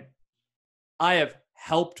 And I have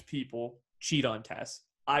helped people cheat on tests.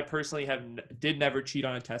 I personally did never cheat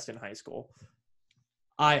on a test in high school.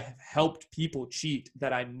 I have helped people cheat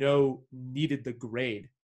that I know needed the grade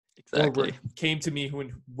or Exactly. came to me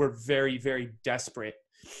who were very, very desperate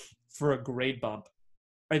for a grade bump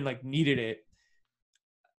and like needed it.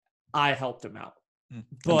 I helped them out. And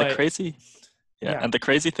the But crazy, yeah, yeah, and the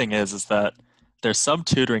crazy thing is that there's some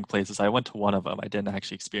tutoring places. I went to one of them. I didn't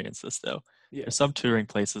actually experience this though. yeah, There's some tutoring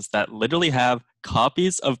places that literally have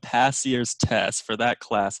copies of past year's tests for that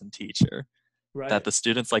class and teacher that right. the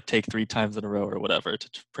students like take 3 times in a row or whatever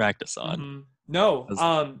to practice on. Mm-hmm. No, 'Cause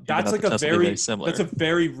even that's though like the test will be very that's similar. a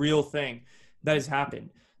very real thing that has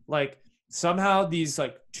happened. Like somehow these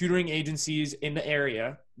like tutoring agencies in the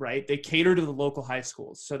area, right? They cater to the local high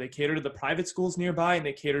schools. So they cater to the private schools nearby and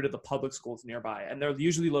they cater to the public schools nearby. And they're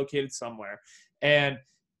usually located somewhere. And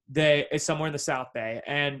it's somewhere in the South Bay.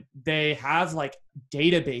 And they have like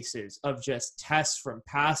databases of just tests from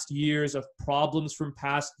past years, of problems from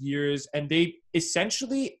past years. And they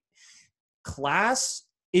essentially class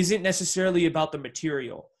isn't necessarily about the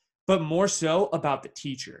material, but more so about the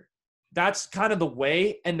teacher. That's kind of the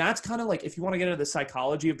way, and that's kind of like if you want to get into the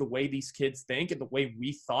psychology of the way these kids think and the way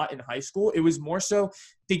we thought in high school, it was more so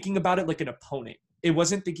thinking about it like an opponent. It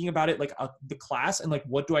wasn't thinking about it like the class and like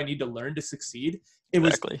what do I need to learn to succeed. It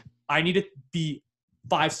was Exactly. I need to be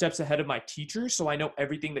 5 steps ahead of my teacher so I know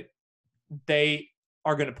everything that they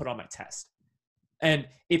are going to put on my test. And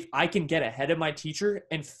if I can get ahead of my teacher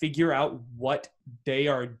and figure out what they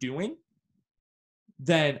are doing,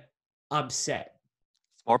 then I'm set.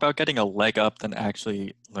 It's more about getting a leg up than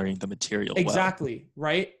actually learning the material well. Exactly,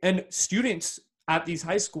 right? And students at these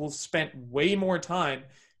high schools spent way more time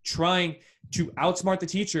trying to outsmart the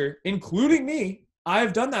teacher, including me.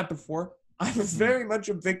 I've done that before. I'm very much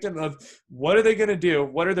a victim of what are they going to do?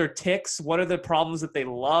 What are their ticks? What are the problems that they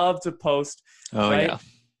love to post, Oh right? yeah.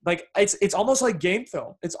 Like it's almost like game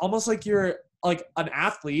film. It's almost like you're like an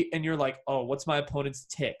athlete and you're like, oh, what's my opponent's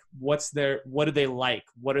tick? What do they like?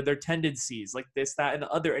 What are their tendencies? Like this, that, and the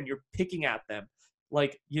other. And you're picking at them,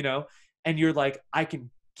 like, and you're like, I can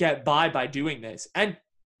get by doing this. And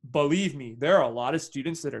believe me, there are a lot of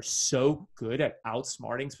students that are so good at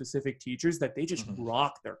outsmarting specific teachers that they just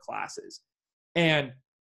rock their classes. And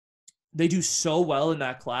they do so well in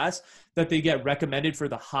that class that they get recommended for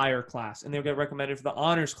the higher class and they'll get recommended for the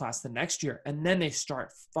honors class the next year. And then they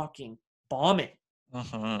start fucking bombing.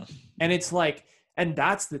 And it's like, and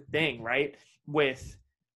that's the thing, right? With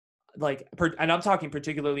like, and I'm talking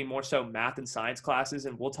particularly more so math and science classes,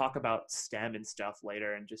 and we'll talk about STEM and stuff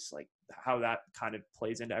later and just like how that kind of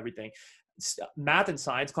plays into everything. Math and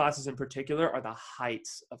science classes in particular are the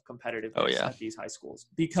heights of competitiveness at these high schools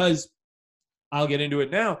because I'll get into it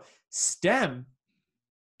now. STEM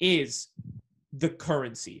is the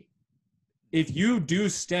currency. If you do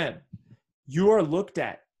STEM, you are looked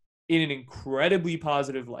at in an incredibly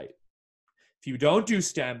positive light. If you don't do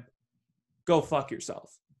STEM, go fuck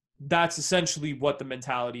yourself. That's essentially what the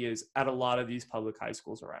mentality is at a lot of these public high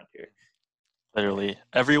schools around here. Literally,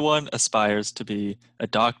 everyone aspires to be a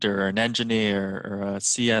doctor or an engineer or a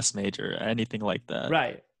CS major, anything like that.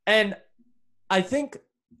 Right. And I think,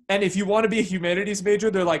 and if you want to be a humanities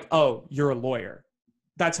major, they're like, oh, you're a lawyer.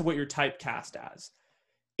 That's what you're typecast as.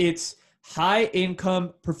 It's high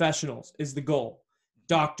income professionals is the goal.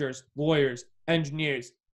 Doctors, lawyers,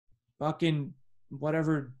 engineers, fucking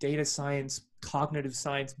whatever data science, cognitive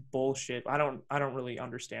science bullshit. I don't really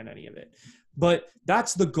understand any of it. But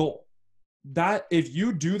that's the goal. That if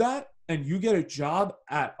you do that and you get a job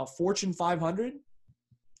at a Fortune 500,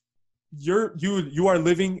 you are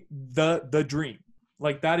living the dream.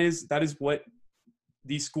 Like that is what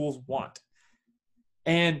these schools want.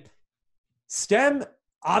 And STEM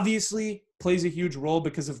obviously plays a huge role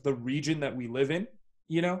because of the region that we live in.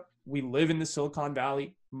 We live in the Silicon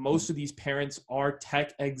Valley. Most of these parents are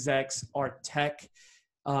tech execs, are tech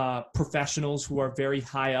professionals who are very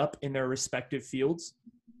high up in their respective fields,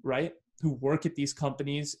 right? who work at these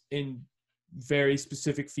companies in very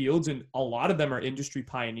specific fields, and a lot of them are industry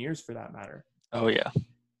pioneers for that matter. Oh yeah.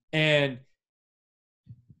 And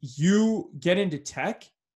you get into tech,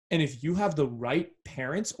 and if you have the right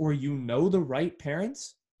parents or you know the right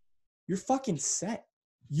parents, you're fucking set.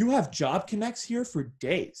 You have job connects here for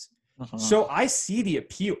days. So I see the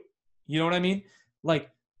appeal. You know what I mean? Like,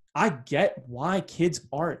 I get why kids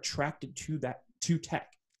are attracted to tech.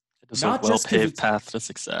 It's a well-paved path to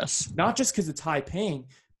success. Not just because it's high paying,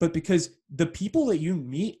 but because the people that you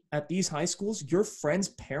meet at these high schools, your friends'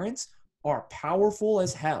 parents are powerful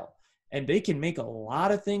as hell. And they can make a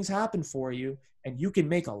lot of things happen for you, and you can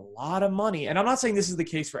make a lot of money. And I'm not saying this is the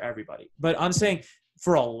case for everybody, but I'm saying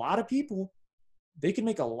for a lot of people, they can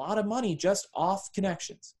make a lot of money just off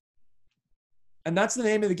connections. And that's the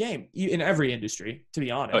name of the game in every industry, to be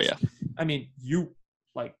honest. Oh yeah. I mean, you're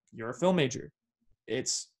a film major.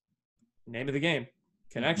 It's name of the game,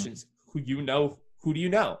 connections. Who do you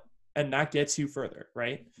know? And that gets you further,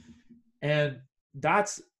 right? And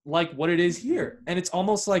that's like what it is here. And it's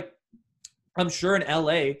almost like, I'm sure in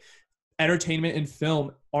LA, entertainment and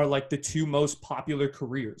film are like the two most popular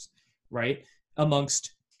careers, right?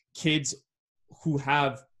 Amongst kids who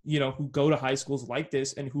have, who go to high schools like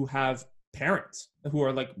this and who have parents who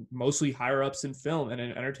are like mostly higher ups in film and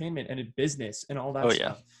in entertainment and in business and all that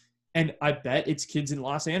stuff. And I bet it's kids in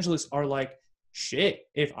Los Angeles are like, shit,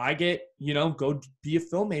 if I get, go be a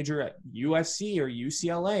film major at USC or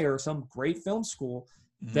UCLA or some great film school,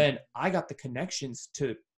 then I got the connections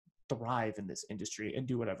to thrive in this industry and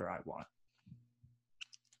do whatever I want.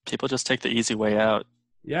 People just take the easy way out.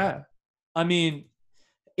 Yeah. I mean,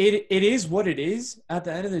 it is what it is at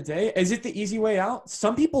the end of the day. Is it the easy way out?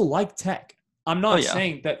 Some people like tech. I'm not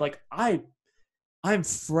saying that, like, I'm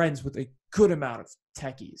friends with a good amount of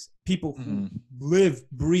techies, people who live,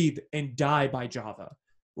 breathe, and die by Java.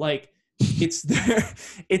 Like, it's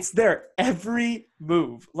their every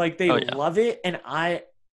move. Like, they love it, and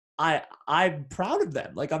I'm proud of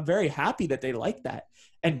them. Like, I'm very happy that they like that,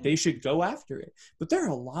 and they should go after it. But there are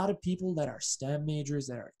a lot of people that are STEM majors,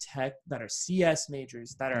 that are tech, that are CS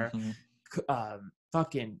majors, that are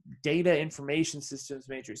fucking data information systems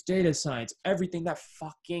majors, data science, everything, that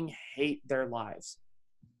fucking hate their lives.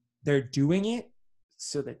 They're doing it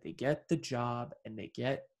so that they get the job and they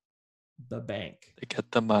get the bank. They get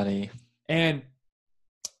the money. And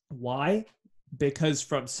why? Because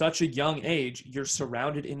from such a young age, you're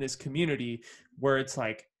surrounded in this community where it's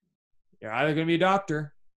like, you're either going to be a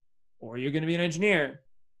doctor, or you're going to be an engineer,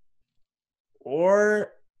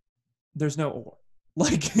 or there's no or.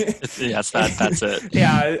 Like, yes, that's it.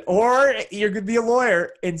 Yeah, or you're going to be a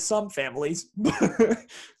lawyer in some families.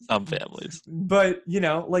 Some families. But,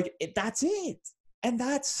 that's it. And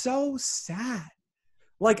that's so sad.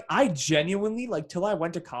 Like, I genuinely, till I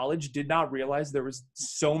went to college, did not realize there was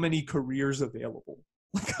so many careers available.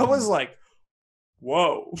 Like, I was like,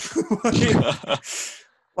 whoa.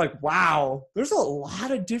 Like, wow, there's a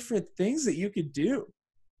lot of different things that you could do.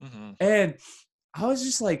 And I was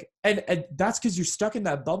just like, and that's because you're stuck in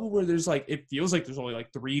that bubble where there's like, it feels like there's only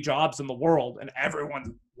like 3 jobs in the world, and everyone's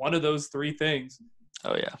one of those 3 things.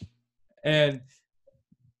 Oh, yeah. And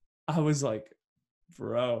I was like,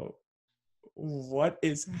 bro, what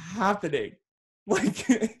is happening? Like,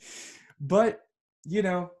 but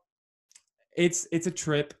it's a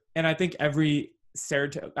trip. And I think every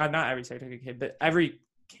not every stereotypical kid, but every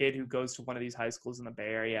kid who goes to one of these high schools in the Bay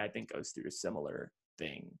Area, I think, goes through a similar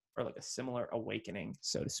thing, or like a similar awakening,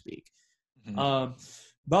 so to speak. But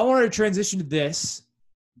I wanted to transition to this.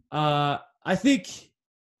 I think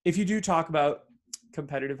if you do talk about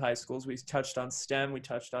competitive high schools, we touched on STEM, we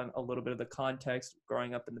touched on a little bit of the context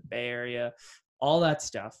growing up in the Bay Area, all that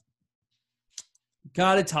stuff.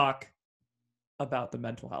 Gotta talk about the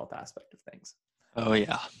mental health aspect of things. Oh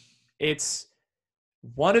yeah. It's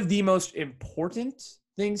one of the most important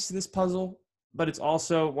things to this puzzle, but it's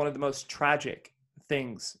also one of the most tragic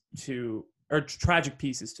tragic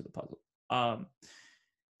pieces to the puzzle.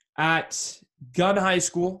 At Gunn High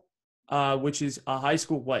School, which is a high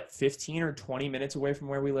school, 15 or 20 minutes away from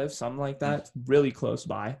where we live, something like that, really close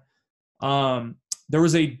by. There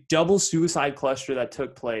was a double suicide cluster that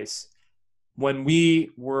took place when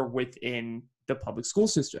we were within the public school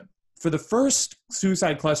system. For the first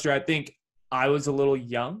suicide cluster, I think I was a little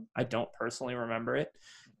young. I don't personally remember it.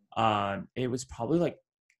 It was probably like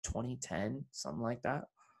 2010, something like that.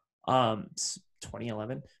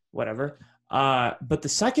 2011, whatever. But the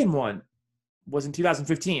second one was in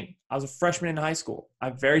 2015. I was a freshman in high school. I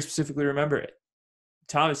very specifically remember it.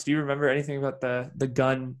 Thomas, do you remember anything about the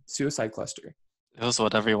Gunn suicide cluster? It was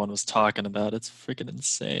what everyone was talking about. It's freaking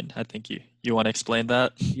insane. I think you want to explain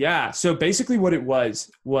that? Yeah. So basically, what it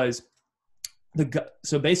was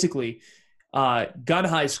so basically, Gun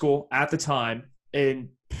High School at the time in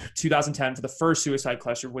 2010 for the first suicide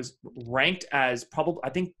cluster was ranked as probably, I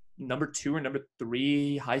think, number 2 or number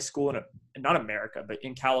 3 high school in not America, but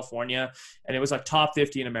in California, and it was like top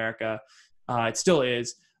 50 in America. It still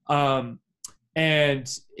is, and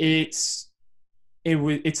it's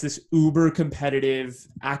this uber competitive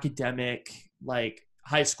academic like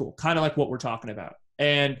high school, kind of like what we're talking about.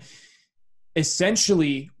 And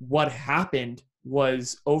essentially what happened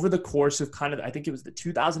was over the course of kind of, I think it was the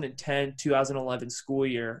 2010 2011 school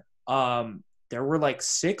year, there were like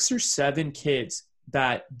 6 or 7 kids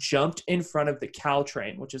that jumped in front of the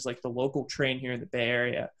Caltrain, which is like the local train here in the Bay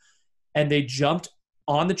Area, and they jumped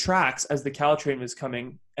on the tracks as the Caltrain was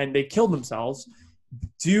coming, and they killed themselves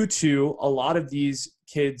due to a lot of these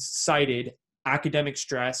kids cited academic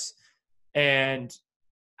stress and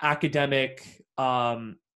academic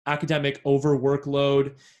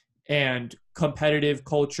overworkload and competitive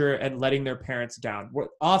culture and letting their parents down were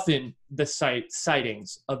often the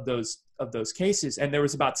sightings of those cases. And there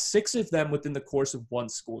was about 6 of them within the course of one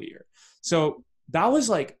school year. So that was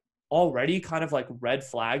like already kind of like red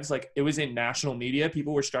flags. Like it was in national media.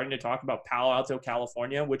 People were starting to talk about Palo Alto,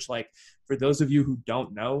 California, which, like, for those of you who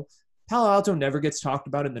don't know, Palo Alto never gets talked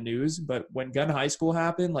about in the news, but when Gun High School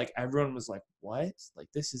happened, like everyone was like, what? Like,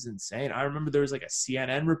 this is insane. I remember there was like a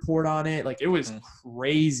CNN report on it. Like it was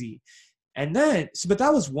crazy. And then, but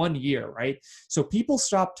that was 1 year, right? So people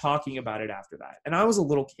stopped talking about it after that. And I was a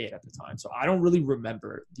little kid at the time, so I don't really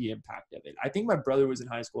remember the impact of it. I think my brother was in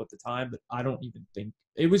high school at the time, but I don't even think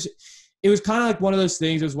it was kind of like one of those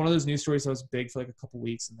things. It was one of those news stories that was big for like a couple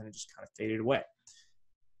weeks, and then it just kind of faded away.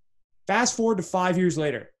 Fast forward to 5 years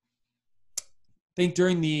later. I think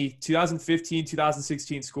during the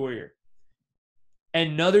 2015-2016 school year,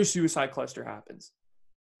 another suicide cluster happens.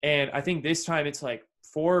 And I think this time it's like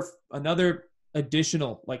another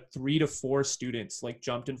additional like 3 to 4 students like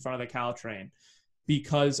jumped in front of the Caltrain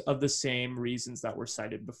because of the same reasons that were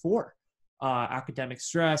cited before. Academic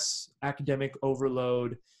stress, academic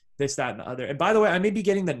overload, this, that, and the other. And by the way, I may be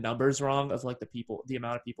getting the numbers wrong of like the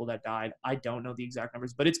amount of people that died. I don't know the exact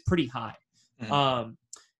numbers, but it's pretty high. Mm-hmm.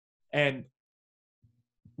 And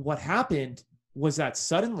what happened was that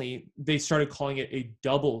suddenly they started calling it a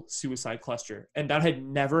double suicide cluster. And that had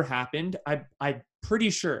never happened. I'm pretty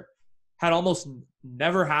sure had almost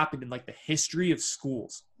never happened in like the history of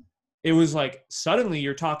schools. It was like, suddenly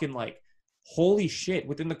you're talking like, holy shit,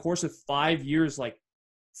 within the course of 5 years, like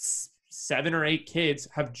 7 or 8 kids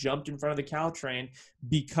have jumped in front of the Caltrain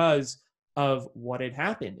because of what had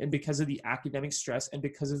happened and because of the academic stress and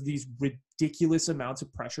because of these ridiculous amounts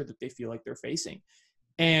of pressure that they feel like they're facing.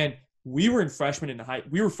 And we were freshmen in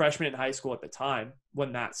high school at the time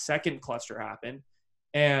when that second cluster happened.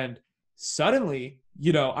 And suddenly,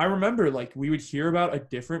 I remember like we would hear about a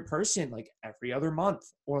different person like every other month,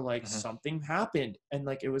 or like something happened. And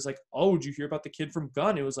like, it was like, oh, did you hear about the kid from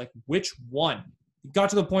Gun? It was like, which one? It got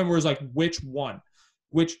to the point where it was like, which one?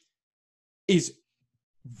 Which is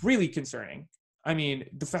really concerning. I mean,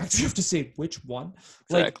 the fact you have to say which one.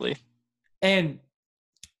 Exactly. And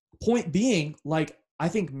point being, like, I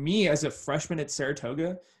think me as a freshman at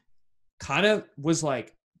Saratoga kind of was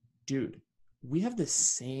like, dude, we have the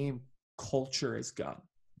same culture as Gun.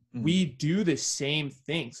 We do the same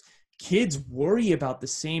things. Kids worry about the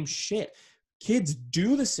same shit. Kids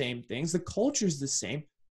do the same things. The culture's the same.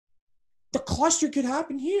 The cluster could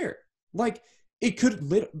happen here. Like, it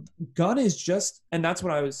could, Gun is just, and that's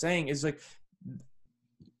what I was saying, is like,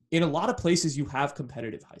 in a lot of places you have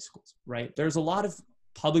competitive high schools, right? There's a lot of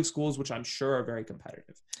public schools, which I'm sure are very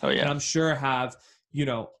competitive. Oh, yeah. And I'm sure have,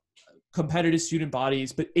 competitive student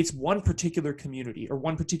bodies, but it's one particular community or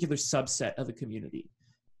one particular subset of a community.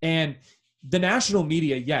 And the national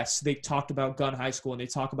media, yes, they talked about Gun High School and they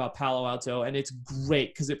talk about Palo Alto, and it's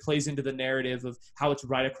great because it plays into the narrative of how it's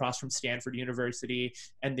right across from Stanford University,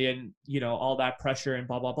 and then, all that pressure and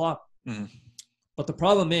blah, blah, blah. But the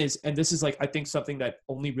problem is, and this is like, I think something that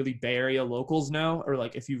only really Bay Area locals know, or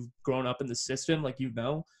like if you've grown up in the system, like,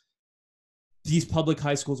 these public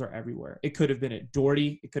high schools are everywhere. It could have been at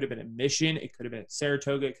Doherty. It could have been at Mission. It could have been at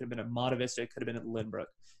Saratoga. It could have been at Monte Vista. It could have been at Lynbrook.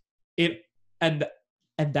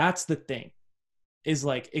 And that's the thing, is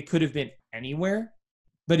like, it could have been anywhere,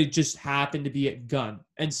 but it just happened to be at Gun.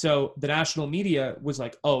 And so the national media was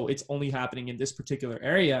like, oh, it's only happening in this particular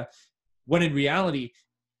area, when in reality,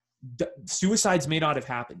 the suicides may not have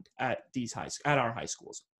happened at our high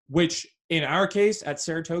schools, which in our case at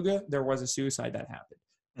Saratoga, there was a suicide that happened,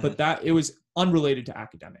 but that it was unrelated to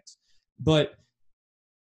academics. But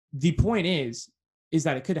the point is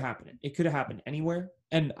that it could happen. It could have happened anywhere.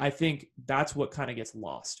 And I think that's what kind of gets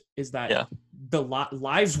lost is that Yeah. the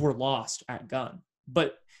lives were lost at gun.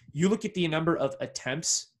 But you look at the number of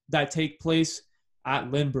attempts that take place at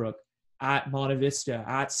Lynbrook, at Monte Vista,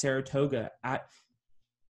 at Saratoga, at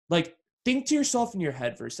like think to yourself in your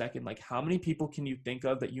head for a second, like how many people can you think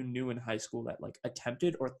of that you knew in high school that like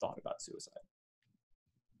attempted or thought about suicide?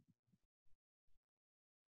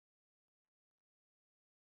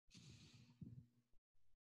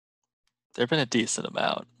 There've been a decent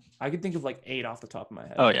amount. I could think of like 8 off the top of my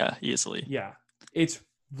head. Oh yeah, easily. Yeah. It's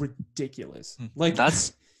ridiculous. Like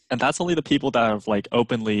that's only the people that have like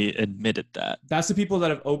openly admitted that. That's the people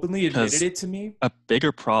that have openly admitted it to me. A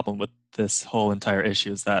bigger problem with this whole entire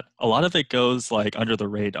issue is that a lot of it goes like under the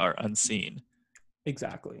radar, unseen.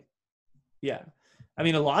 Exactly. Yeah. I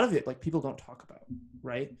mean, a lot of it like people don't talk about,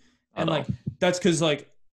 right? And like that's because like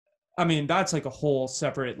I mean, that's like a whole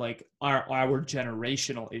separate like our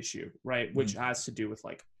generational issue, right? Which has to do with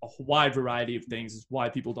like a wide variety of things. Is why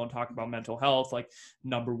people don't talk about mental health. Like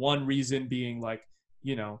number one reason being like,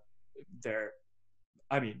 you know, they're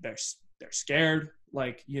scared.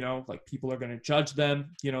 Like, you know, like people are going to judge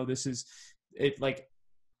them. You know, this is it. Like,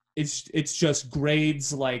 it's just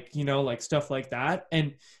grades, like, you know, like stuff like that.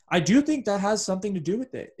 And I do think that has something to do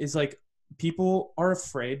with it. Is like people are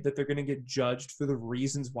afraid that they're going to get judged for the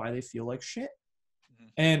reasons why they feel like shit.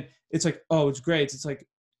 And it's like, oh, it's grades. It's like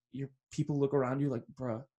people look around you like,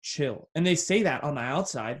 bruh, chill. And they say that on the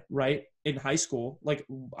outside, right? In high school, like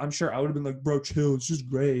I'm sure I would have been like, bro, chill. It's just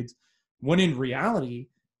grades. When in reality,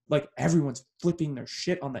 like everyone's flipping their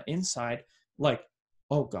shit on the inside. Like,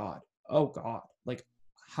 oh God, like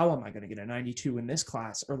how am I going to get a 92 in this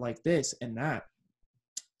class or like this and that?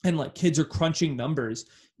 And like kids are crunching numbers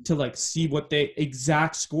to like see what they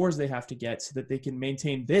exact scores they have to get so that they can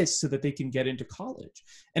maintain this so that they can get into college.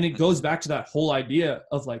 And it goes back to that whole idea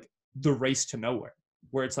of like the race to nowhere,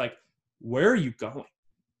 where it's like, where are you going?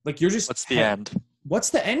 Like you're just what's the end? What's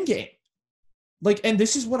the end game? Like, and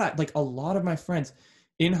this is what I like a lot of my friends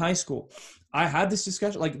in high school. I had this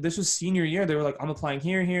discussion, like this was senior year. They were like, I'm applying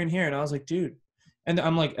here, here, and here. And I was like, dude. And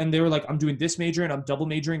I'm like, and they were like, I'm doing this major and I'm double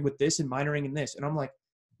majoring with this and minoring in this. And I'm like,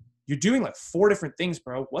 you're doing like 4 different things,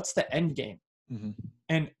 bro. What's the end game?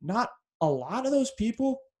 And not a lot of those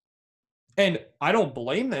people, and I don't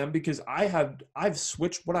blame them because I've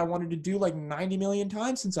switched what I wanted to do like 90 million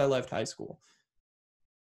times since I left high school.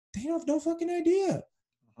 They have no fucking idea.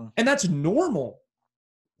 And that's normal.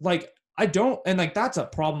 Like I don't, and like that's a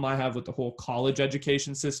problem I have with the whole college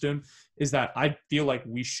education system is that I feel like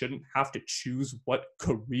we shouldn't have to choose what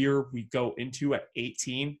career we go into at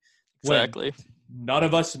 18. Exactly. None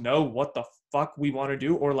of us know what the fuck we want to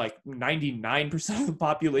do, or like 99% of the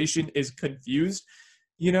population is confused,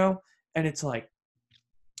 you know? And it's like,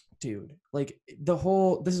 dude, like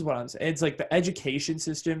this is what I'm saying. It's like the education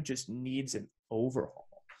system just needs an overhaul.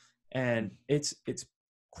 And it's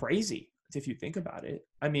crazy if you think about it.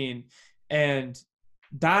 I mean, and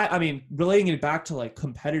that, I mean, relating it back to like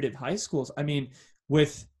competitive high schools, I mean,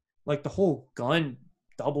 with like the whole gun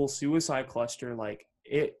double suicide cluster, like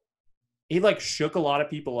it like shook a lot of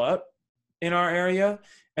people up in our area.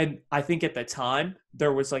 And I think at the time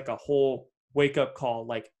there was like a whole wake up call,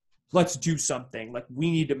 like, let's do something. Like we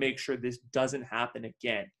need to make sure this doesn't happen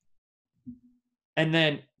again. And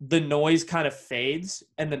then the noise kind of fades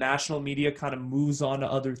and the national media kind of moves on to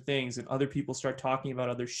other things and other people start talking about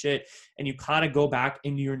other shit. And you kind of go back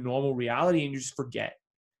into your normal reality and you just forget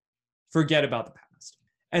about the past.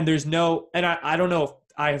 And there's no, and I don't know if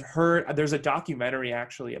I've heard, there's a documentary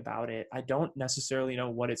actually about it. I don't necessarily know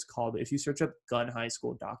what it's called. If you search up Gun High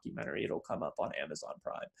School documentary, it'll come up on Amazon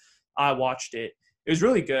Prime. I watched it. It was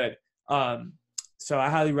really good. So I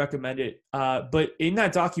highly recommend it. But in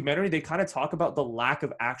that documentary, they kind of talk about the lack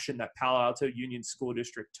of action that Palo Alto Union School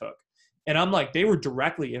District took. And I'm like, they were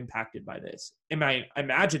directly impacted by this. And I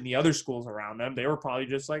imagine the other schools around them, they were probably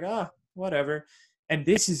just like, whatever. And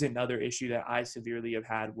this is another issue that I severely have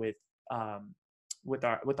had with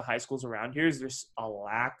the high schools around here is there's a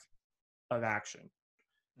lack of action.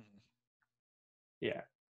 Yeah.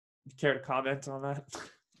 You care to comment on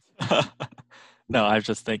that? No, I was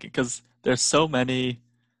just thinking because there's so many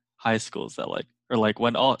high schools that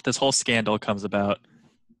when all this whole scandal comes about,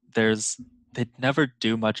 they never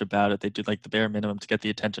do much about it. They do like the bare minimum to get the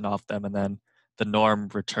attention off them, and then the norm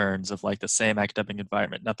returns of like the same academic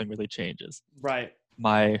environment. Nothing really changes. Right.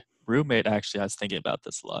 My roommate, actually, I was thinking about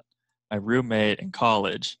this a lot. My roommate in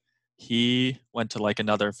college, he went to like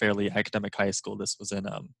another fairly academic high school. This was in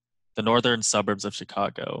the northern suburbs of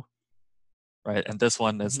Chicago. Right. And this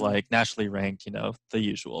one is like nationally ranked, the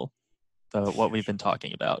usual. what we've been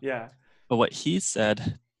talking about. Yeah. But what he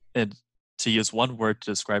said, and to use one word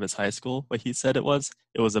to describe his high school, what he said it was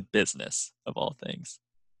a business of all things.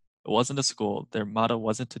 It wasn't a school. Their motto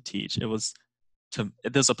wasn't to teach. It was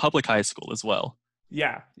there's a public high school as well.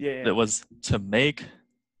 Yeah. It was to make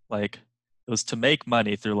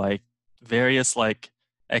money through like various like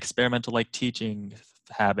experimental like teaching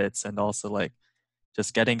habits, and also like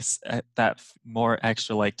just getting that more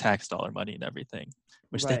extra like tax dollar money and everything,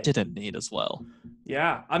 which they Right. didn't need as well.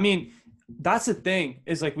 Yeah. I mean, that's the thing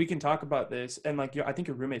is like we can talk about this, and like I think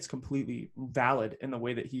your roommate's completely valid in the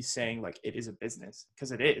way that he's saying like it is a business,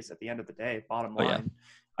 because it is at the end of the day, bottom line. Oh, yeah.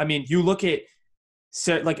 I mean, you look at,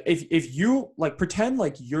 so like if you like pretend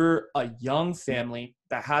like you're a young family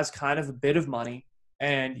that has kind of a bit of money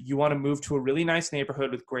and you want to move to a really nice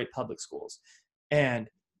neighborhood with great public schools, and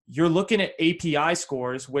you're looking at API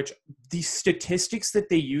scores, which the statistics that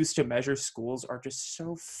they use to measure schools are just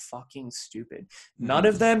so fucking stupid. None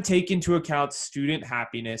of them take into account student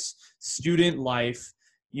happiness, student life,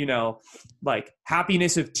 like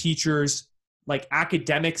happiness of teachers, like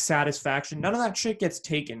academic satisfaction. None of that shit gets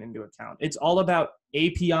taken into account. It's all about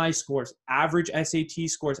API scores, average SAT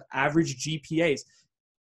scores, average GPAs.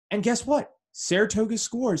 And guess what? Saratoga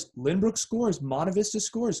scores, Lynbrook scores, Monte Vista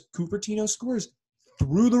scores, Cupertino scores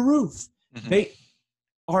through the roof. They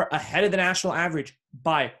are ahead of the national average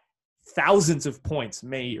by thousands of points,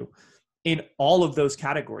 in all of those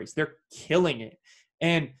categories. They're killing it.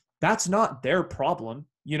 And that's not their problem.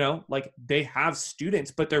 Like they have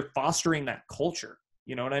students, but they're fostering that culture.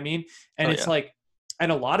 You know what I mean? And it's like,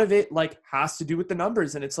 and a lot of it like has to do with the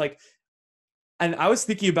numbers. And it's like, and I was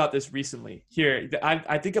thinking about this recently here.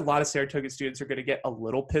 I think a lot of Saratoga students are going to get a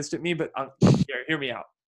little pissed at me, but hear me out.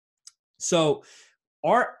 So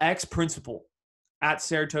our ex-principal at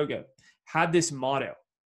Saratoga had this motto,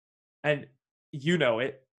 and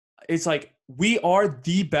it's like, we are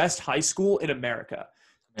the best high school in America.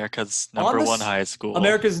 America's number one high school.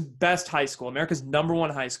 America's best high school. America's number one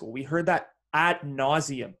high school. We heard that ad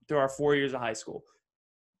nauseum through our 4 years of high school.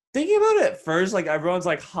 Thinking about it at first, like everyone's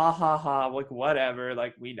like, ha, ha, ha, like whatever.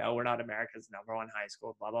 Like we know we're not America's number one high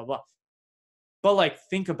school, blah, blah, blah. But like,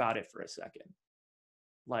 think about it for a second.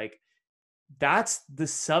 Like, that's the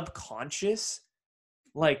subconscious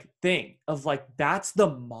like thing of like, that's the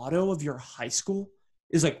motto of your high school,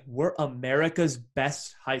 is like, we're America's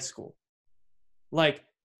best high school. Like,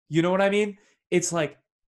 you know what I mean? It's like,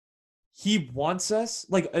 he wants us,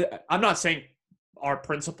 like, I'm not saying our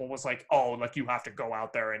principal was like, oh, like you have to go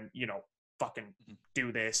out there and, fucking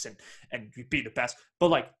do this and be the best. But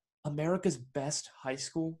like, America's best high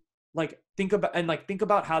school, like think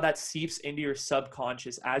about how that seeps into your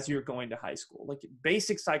subconscious as you're going to high school. Like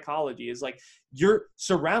basic psychology is like, you're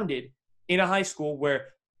surrounded in a high school where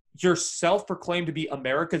you're self-proclaimed to be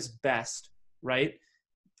America's best, right?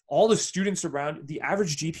 All the students around, the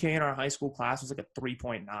average GPA in our high school class was like a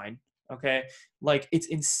 3.9. Okay. Like it's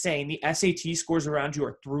insane. The SAT scores around you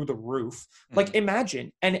are through the roof. Like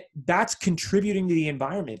imagine, and that's contributing to the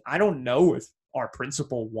environment. I don't know if our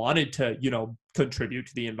principal wanted to, contribute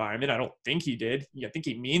to the environment. I don't think he did. I think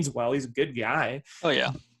he means well. He's a good guy. Oh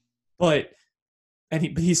yeah. But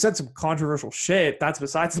he said some controversial shit. That's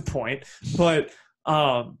besides the point. But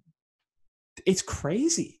it's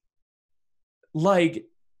crazy. Like,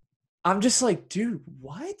 I'm just like, dude,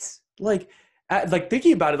 what? Like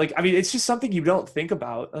thinking about it, like, I mean, it's just something you don't think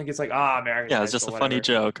about. Like, it's like, American. Yeah, it's just a funny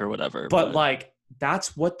joke or whatever. But like,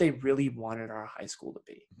 that's what they really wanted our high school to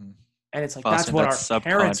be. And it's like, that's what our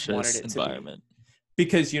parents wanted it to be.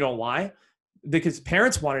 Because you know why? Because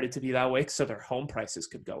parents wanted it to be that way so their home prices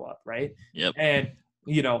could go up, right? Yep. And,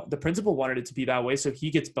 the principal wanted it to be that way so he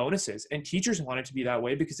gets bonuses. And teachers want it to be that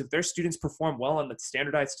way because if their students perform well on the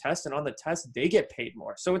standardized test and on the test, they get paid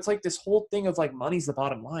more. So it's like this whole thing of like, money's the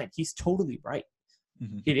bottom line. He's totally right.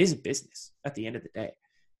 It is a business at the end of the day.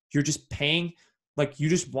 You're just paying, like, you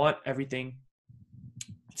just want everything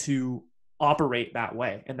to operate that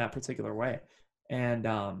way, in that particular way. And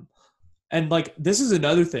like, this is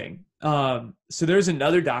another thing. So there's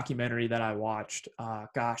another documentary that I watched,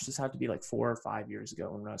 this had to be like 4 or 5 years ago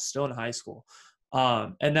when I was still in high school.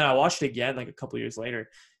 And then I watched it again, like a couple years later.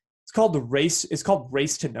 It's called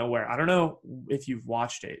Race to Nowhere. I don't know if you've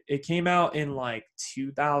watched it. It came out in like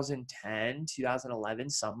 2010, 2011,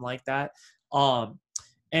 something like that.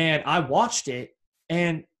 And I watched it,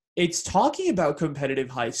 and it's talking about competitive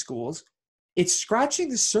high schools. It's scratching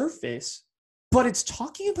the surface, but it's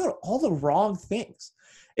talking about all the wrong things.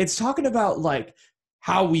 It's talking about like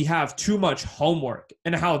how we have too much homework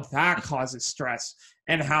and how that causes stress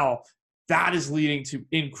and how that is leading to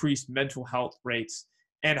increased mental health rates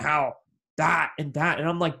and how that and that. And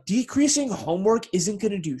I'm like, decreasing homework isn't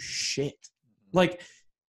going to do shit. Like,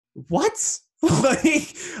 what?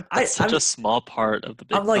 Like, That's such a small part of the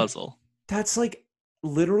big I'm like, puzzle. that's like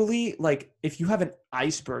literally like if you have an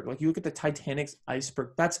iceberg, like you look at the Titanic's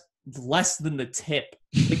iceberg, that's less than the tip.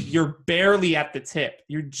 Like you're barely at the tip.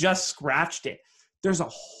 You just scratched it. There's a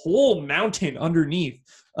whole mountain underneath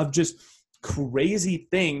of just crazy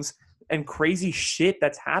things and crazy shit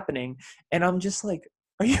that's happening. And I'm just like,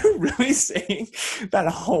 are you really saying that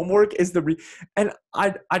homework is and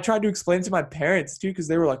I tried to explain to my parents too, because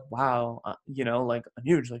they were like, wow, like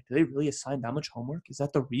Anuj, like, do they really assign that much homework? Is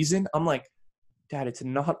that the reason? I'm like, Dad, it's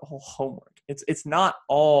not all homework. It's not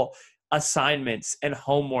all assignments and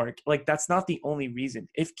homework. Like, that's not the only reason.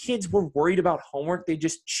 If kids were worried about homework, they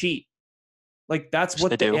just cheat. Like, that's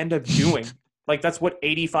what they end up doing. Like, that's what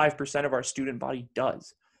 85% of our student body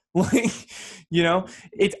does. Like,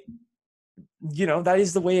 that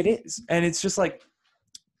is the way it is. And it's just like,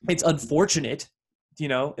 it's unfortunate,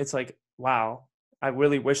 it's like, wow, I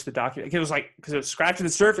really wish the document, it was like, because it was scratching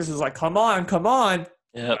the surface, it was like, come on.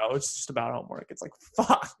 Yeah. It's just about homework. It's like,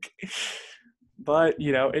 fuck. But,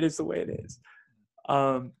 it is the way it is.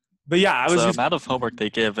 But yeah, the amount of homework they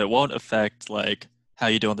give, it won't affect like how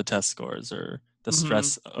you do on the test scores or the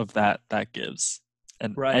stress of that gives.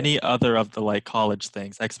 And any other of the like college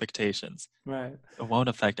things, expectations. Right. It won't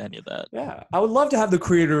affect any of that. Yeah. I would love to have the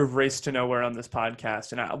creator of Race to Nowhere on this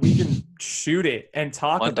podcast, and we can shoot it and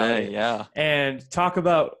talk about it. Yeah. And talk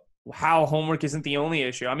about how homework isn't the only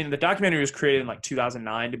issue. I mean, the documentary was created in like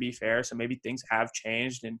 2009, to be fair. So maybe things have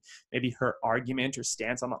changed, and maybe her argument or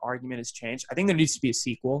stance on the argument has changed. I think there needs to be a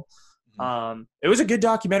sequel. It was a good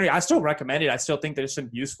documentary. I still recommend it. I still think there's some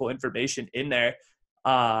useful information in there.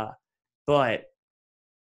 But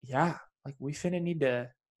yeah, like we finna need to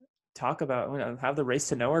talk about, have the Race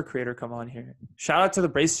to Nowhere creator come on here. Shout out to the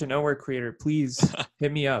Race to Nowhere creator. Please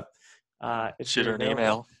hit me up. Shoot her an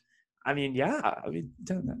email. I mean, yeah,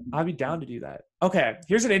 I'd be down to do that. Okay,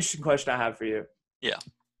 here's an interesting question I have for you. Yeah.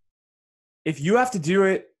 If you have to do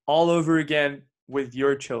it all over again with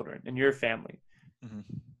your children and your family, do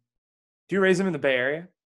you raise them in the Bay Area?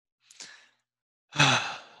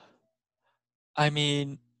 I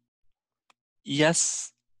mean,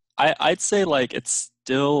 yes. I'd say like it's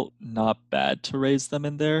still not bad to raise them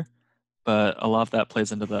in there, but a lot of that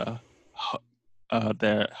plays into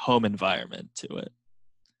their home environment to it.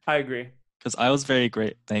 I agree. Because I was very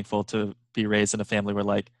thankful to be raised in a family where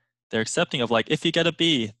like they're accepting of like, if you get a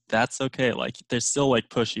B, that's okay. Like they still like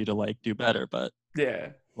push you to like do better, but yeah,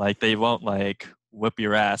 like they won't like whip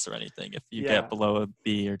your ass or anything if you get below a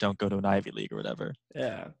B or don't go to an Ivy League or whatever.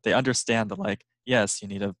 Yeah. They understand that like, yes, you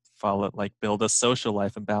need to build a social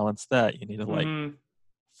life and balance that. You need to like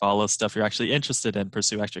follow stuff you're actually interested in,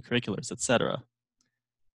 pursue extracurriculars, etc.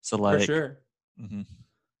 So like, for sure.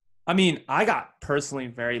 I mean, I got personally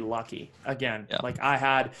very lucky. Again, like I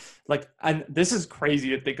had and this is crazy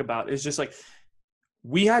to think about. It's just like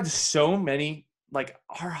we had so many, like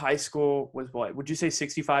our high school was what? Would you say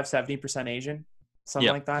 65, 70% Asian?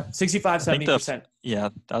 Something like that? 65, 70%. Yeah,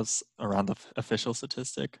 that's around the official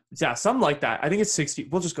statistic. Yeah, something like that. I think it's 60.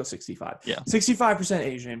 We'll just go 65. Yeah. 65%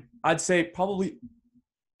 Asian. I'd say probably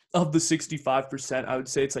of the 65%, I would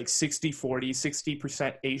say it's like 60-40,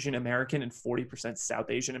 60% Asian American and 40% South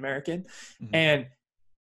Asian American. And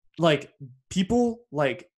like people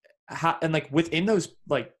like, and like within those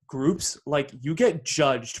like groups, like you get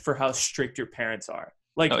judged for how strict your parents are.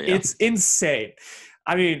 Like it's insane.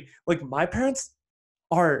 I mean, like my parents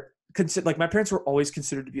are my parents were always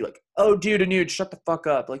considered to be like, oh dude, Anuj, shut the fuck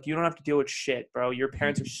up. Like you don't have to deal with shit, bro. Your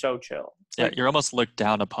parents are so chill. Yeah, like, you're almost looked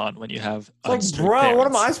down upon when you have like, bro, parents. What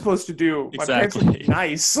am I supposed to do? Exactly. My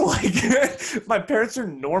parents are nice. Like my parents are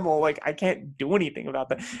normal. Like I can't do anything about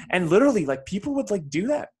that. And literally, like people would like do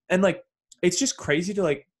that. And like it's just crazy to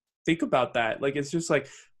like think about that. Like it's just like,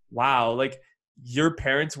 wow, like your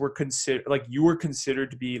parents were you were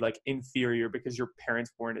considered to be like inferior because your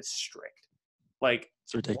parents weren't as strict. Like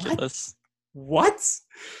it's ridiculous. What?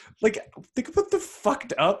 Like think about the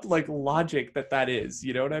fucked up like logic that is.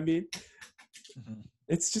 You know what I mean?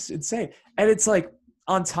 It's just insane. And it's like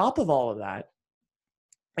on top of all of that,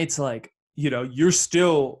 it's like, you're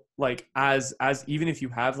still like as even if you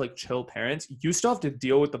have like chill parents, you still have to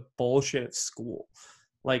deal with the bullshit of school.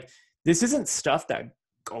 Like this isn't stuff that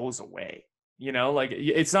goes away. Like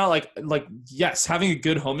it's not like yes, having a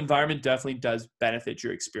good home environment definitely does benefit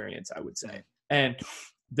your experience, I would say. And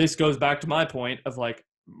this goes back to my point of like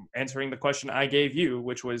answering the question I gave you,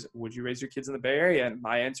 which was, would you raise your kids in the Bay Area? And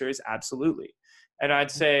my answer is absolutely. And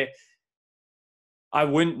I'd say I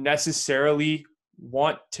wouldn't necessarily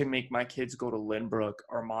want to make my kids go to Lynbrook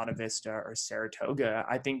or Monte Vista or Saratoga,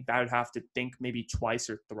 I think I would have to think maybe twice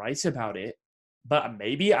or thrice about it. But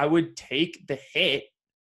maybe I would take the hit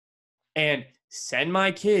and send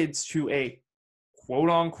my kids to a quote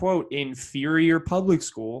unquote inferior public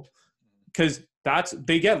school, because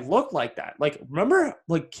they get looked like that. Like, remember,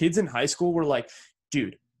 like, kids in high school were like,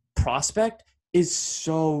 dude, Prospect is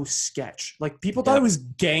so sketch. Like, people thought it was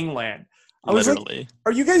gangland. I was like,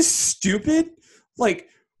 are you guys stupid? Like,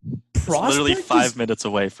 Prospect, it's literally 5 minutes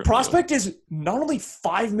away from Prospect is not only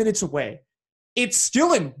 5 minutes away, it's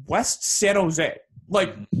still in West San Jose.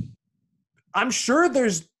 Like, I'm sure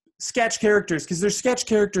there's sketch characters, because there's sketch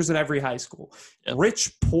characters at every high school. Yep.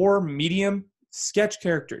 Rich, poor, medium, sketch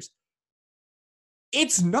characters.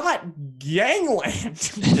 It's not gangland.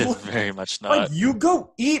 It is very much not. Like, you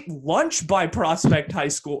go eat lunch by Prospect High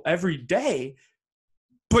School every day,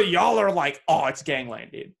 but y'all are like, oh, it's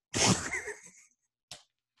gangland, dude.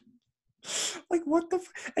 Like, what the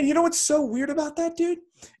and you know what's so weird about that, dude?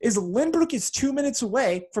 Is Lynbrook is 2 minutes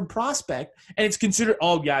away from Prospect, and it's considered,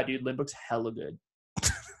 oh, yeah, dude, Lynbrook's hella good.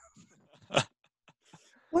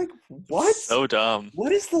 Like, what? So dumb.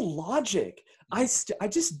 What is the logic? I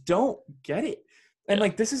just don't get it. And,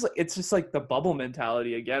 like, this is, like, it's just, like, the bubble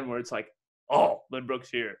mentality again, where it's like, oh, Lynbrook's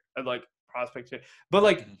here, and, like, Prospect's here. But,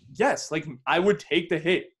 like, yes, like, I would take the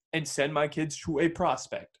hit and send my kids to a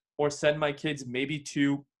Prospect, or send my kids maybe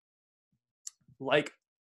to, like,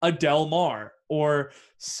 a Del Mar or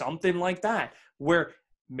something like that, where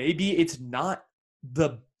maybe it's not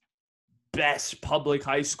the best public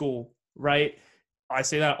high school, right? I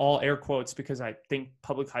say that all air quotes because I think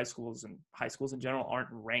public high schools and high schools in general aren't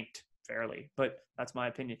ranked fairly, but that's my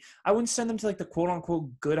opinion. I wouldn't send them to, like, the quote unquote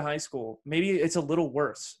good high school. Maybe it's a little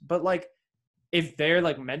worse, but, like, if their,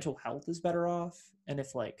 like, mental health is better off, and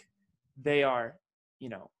if, like, they are, you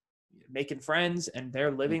know, making friends and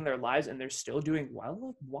they're living their lives and they're still doing well,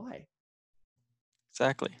 like, why?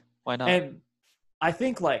 Exactly. Why not? And I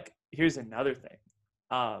think, like, here's another thing.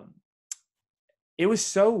 It was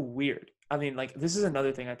so weird. I mean, like, this is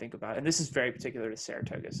another thing I think about, and this is very particular to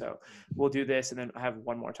Saratoga. So we'll do this, and then I have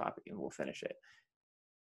one more topic, and we'll finish it.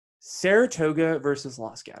 Saratoga versus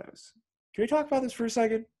Los Gatos. Can we talk about this for a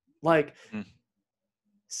second? Like,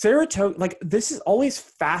 Saratoga, like, this has always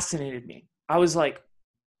fascinated me. I was like,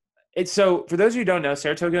 so for those of you who don't know,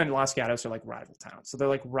 Saratoga and Los Gatos are, like, rival towns. So they're,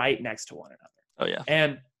 like, right next to one another. Oh, yeah.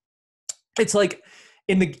 And it's like,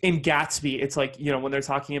 in Gatsby, it's like, you know, when they're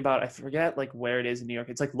talking about, I forget, like, where it is in New York.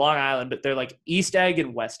 It's like Long Island, but they're like East Egg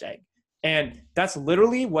and West Egg. And that's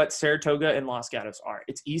literally what Saratoga and Los Gatos are.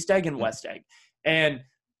 It's East Egg and West Egg. And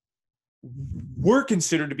we're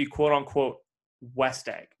considered to be quote unquote West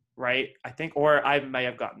Egg, right? I think, or I may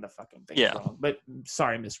have gotten the fucking thing wrong, but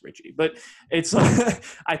sorry, Miss Richie. But it's like,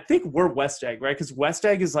 I think we're West Egg, right? Because West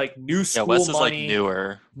Egg is like new school money. Yeah, West is like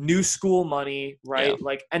newer. New school money, right? Yeah.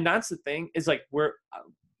 Like, and that's the thing, is like, we're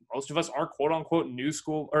most of us are quote unquote new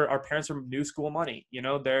school, or our parents are new school money. You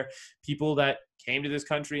know, they're people that came to this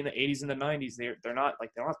country in the 80s and the 90s. They're not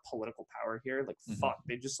like, they don't have political power here. Like, fuck,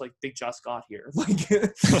 they just got here. Like,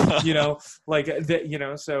 you know, like, you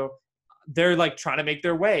know, so they're like trying to make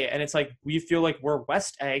their way. And it's like, we feel like we're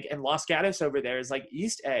West Egg, and Los Gatos over there is like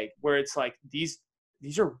East Egg, where it's like these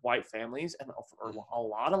are white families, and a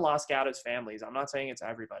lot of Los Gatos families, I'm not saying it's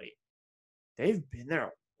everybody, they've been there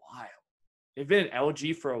a while. They've been in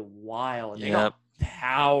LG for a while, and they got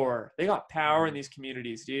power. They got power in these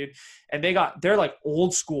communities, dude. And they're like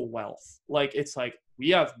old school wealth. Like, it's like, we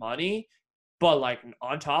have money, but like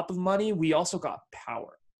on top of money, we also got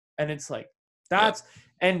power. And it's like,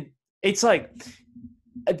 and it's like,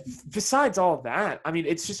 besides all of that, I mean,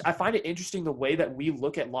 it's just, I find it interesting the way that we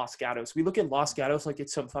look at Los Gatos. We look at Los Gatos like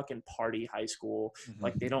it's some fucking party high school.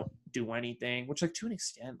 Like, they don't do anything, which, like, to an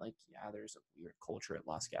extent, like, yeah, there's a weird culture at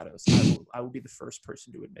Los Gatos. I will be the first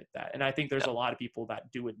person to admit that. And I think there's a lot of people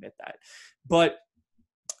that do admit that. But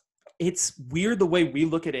it's weird the way we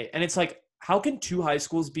look at it. And it's like, how can two high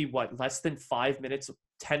schools be less than 5 minutes,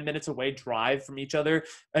 10 minutes away drive from each other,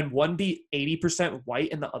 and one be 80% white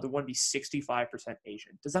and the other one be 65%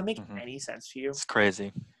 Asian? Does that make any sense to you? It's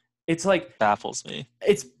crazy. It's like, baffles me.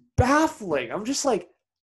 It's baffling. I'm just like,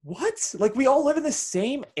 what? Like, we all live in the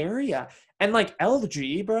same area. And like,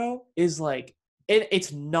 LG, bro, is like,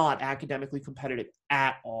 it's not academically competitive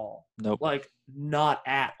at all. Nope. Like, not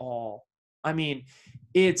at all. I mean,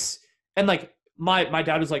 it's, and like, my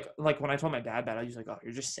dad was like, when I told my dad that, I was like, oh,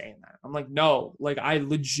 you're just saying that. I'm like, no, like, I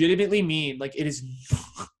legitimately mean, like, it is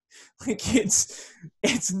like,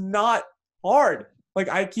 it's not hard. Like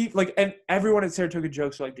I keep like, and everyone at Saratoga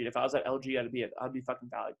jokes are like, dude, if I was at LG, I'd be fucking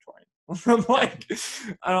valedictorian. I'm like,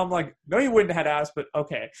 and I'm like, no, you wouldn't have asked, but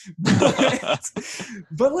okay.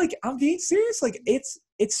 But like, I'm being serious. Like, it's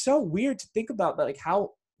so weird to think about that. Like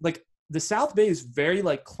how like the South Bay is very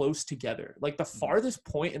like close together. Like the farthest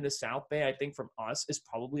point in the South Bay, I think from us is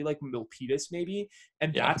probably like Milpitas maybe,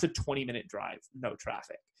 and Yeah. that's a 20-minute drive, no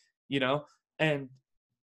traffic. You know, and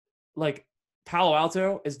like Palo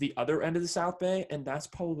Alto is the other end of the South Bay, and that's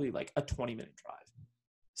probably like a 20-minute drive.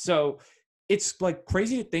 So it's like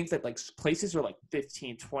crazy to think that like places are like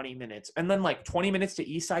 15, 20 minutes, and then like 20 minutes to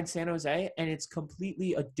East Side San Jose, and it's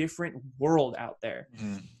completely a different world out there.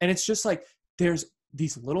 Mhm. And it's just like there's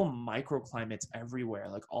these little microclimates everywhere,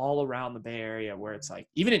 like all around the Bay Area, where it's like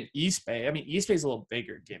even in East Bay. I mean, East Bay is a little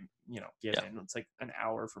bigger, given it's like an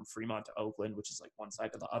hour from Fremont to Oakland, which is like one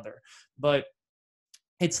side to the other, but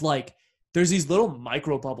it's like there's these little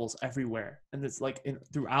micro bubbles everywhere, and it's like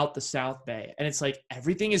throughout the South Bay, and it's like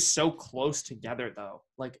everything is so close together though.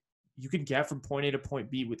 Like you can get from point A to point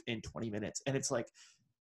B within 20 minutes, and it's like,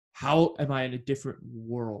 how am I in a different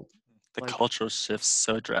world? The Like, culture shifts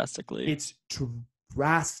so drastically. it's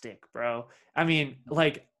drastic, bro. I mean,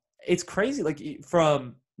 like it's crazy. Like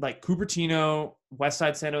from like Cupertino, West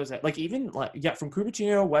Side San Jose, like even like from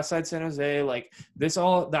Cupertino, West Side San Jose, like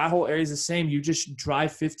that whole area is the same. You just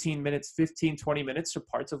drive 20 minutes to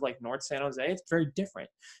parts of like North San Jose. It's very different.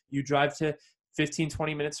 You drive to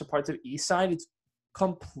 20 minutes to parts of East Side. It's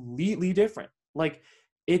completely different. Like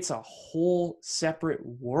it's a whole separate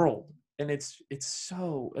world, and it's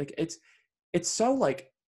so like it's so like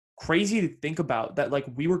crazy to think about that. Like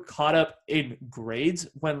we were caught up in grades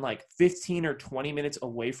when like 15 or 20 minutes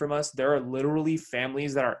away from us there are literally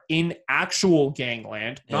families that are in actual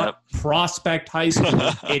gangland, not Prospect High School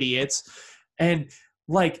idiots, and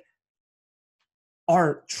like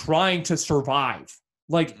are trying to survive.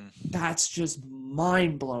 Like that's just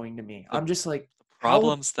mind-blowing to me. I'm just like,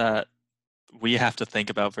 problems that we have to think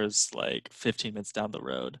about versus like 15 minutes down the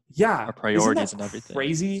road. Yeah, our priorities and everything.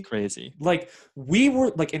 Crazy. It's crazy. Like we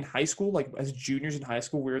were like in high school, like as juniors in high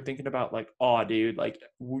school, we were thinking about like, oh, dude, like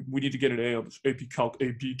we need to get an A on this AP Calc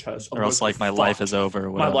AP test, or else like my life is over.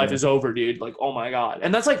 Or whatever. My life is over, dude. Like, oh my god.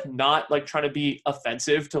 And that's like not like trying to be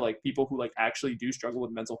offensive to like people who like actually do struggle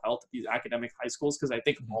with mental health at these academic high schools, because I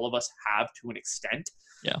think all of us have to an extent.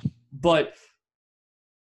 Yeah. But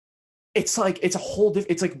it's like it's a whole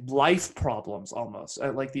it's like life problems almost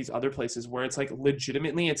at like these other places where it's like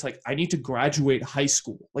legitimately it's like I need to graduate high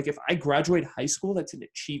school. Like if I graduate high school, that's an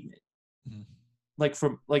achievement. Like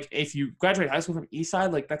from like if you graduate high school from East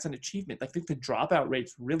Side, like that's an achievement. I think the dropout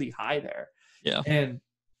rate's really high there. Yeah. And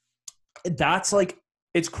that's like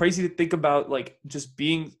it's crazy to think about like just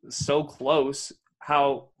being so close,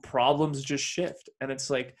 how problems just shift. And it's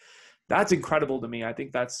like that's incredible to me. I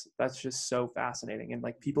think that's just so fascinating. And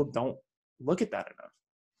like people don't look at that enough.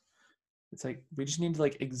 It's like we just need to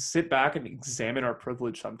like sit back and examine our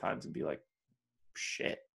privilege sometimes and be like,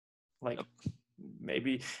 shit, like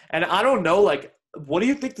maybe. And I don't know, like, what do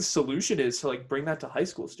you think the solution is to like bring that to high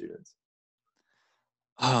school students?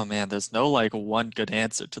 Oh man, there's no like one good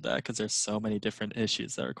answer to that because there's so many different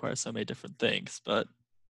issues that require so many different things. But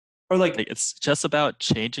or like it's just about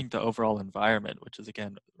changing the overall environment, which is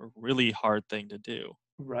again a really hard thing to do.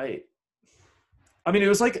 Right. I mean, it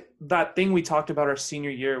was like that thing we talked about our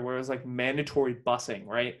senior year where it was like mandatory busing,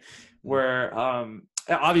 right? Where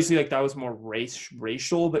obviously like that was more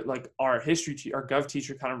racial, but like our our gov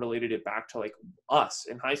teacher kind of related it back to like us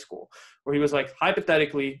in high school, where he was like,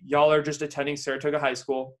 hypothetically, y'all are just attending Saratoga High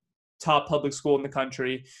School, top public school in the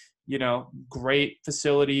country, you know, great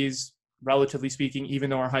facilities, relatively speaking,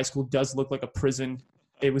 even though our high school does look like a prison.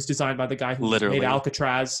 It was designed by the guy who made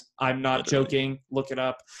Alcatraz. I'm not joking. Look it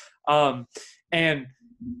up. And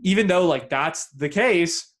even though like that's the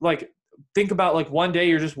case, like think about like one day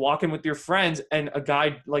you're just walking with your friends and a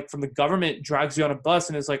guy like from the government drags you on a bus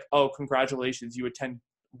and is like, oh, congratulations, you attend,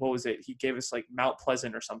 what was it? He gave us like Mount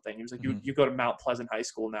Pleasant or something. He was like, you go to Mount Pleasant High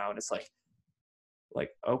School now. And it's like,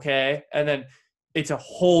 okay. And then it's a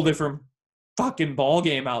whole different fucking ball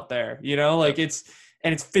game out there, you know, like it's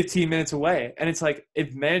 15 minutes away, and it's like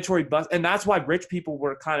it's mandatory bus. And that's why rich people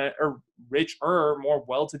were kind of, or richer, more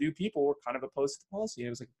well-to-do people were kind of opposed to the policy. It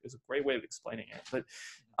was a great way of explaining it. But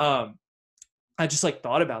I just like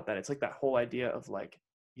thought about that. It's like that whole idea of like,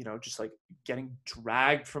 you know, just like getting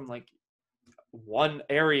dragged from like one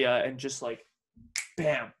area and just like,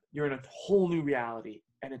 bam, you're in a whole new reality,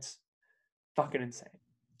 and it's fucking insane.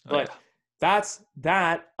 But that's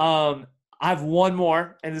that. I have one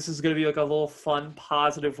more, and this is going to be like a little fun,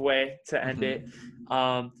 positive way to end it.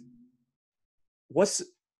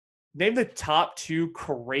 Name the top 2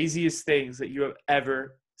 craziest things that you have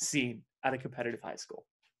ever seen at a competitive high school.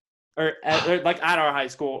 Or like at our high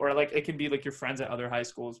school, or like it can be like your friends at other high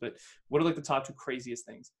schools, but what are like the top 2 craziest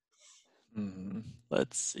things?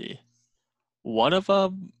 Let's see. One of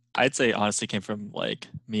them, I'd say honestly came from like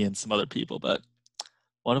me and some other people, but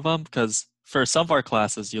one of them, because for some of our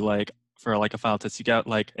classes, you like, for like a final test, you got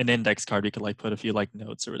like an index card. You could like put a few like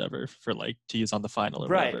notes or whatever for like to use on the final or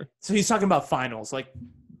Right. whatever. So he's talking about finals, like,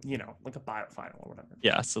 like a bio final or whatever.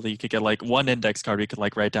 Yeah, so that you could get like one index card where you could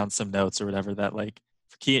like write down some notes or whatever that like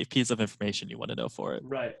key piece of information you want to know for it.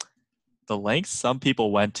 Right. The lengths some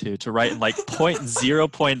people went to write in like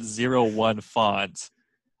 0.0.01 font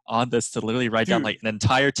on this to literally write down Dude. like an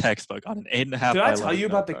entire textbook on an 8.5 Did by I tell 11 you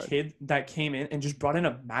about the note card. kid that came in and just brought in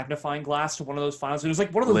a magnifying glass to one of those finals? It was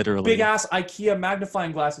like one of those Literally. big ass IKEA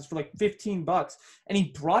magnifying glasses for like $15, and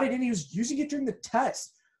he brought it in. He was using it during the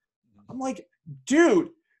test. I'm like, dude,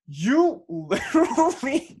 you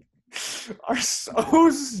literally are so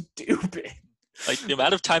stupid. Like the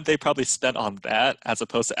amount of time they probably spent on that as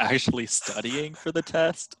opposed to actually studying for the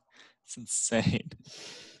test, it's insane.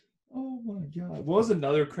 Oh my god! What was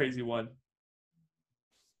another crazy one?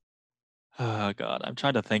 Oh god, I'm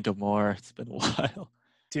trying to think of more. It's been a while.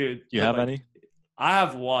 Dude, Do you have any? I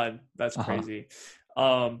have one that's Uh-huh. crazy.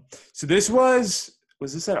 So this was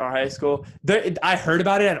this at our high school? I heard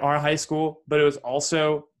about it at our high school, but it was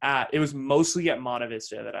also it was mostly at Monte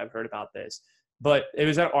Vista that I've heard about this, but it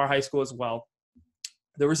was at our high school as well.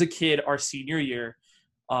 There was a kid our senior year.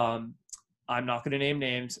 I'm not going to name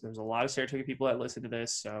names. There's a lot of Saratoga people that listen to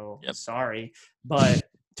this, so sorry. But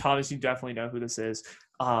Thomas, you definitely know who this is.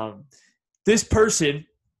 This person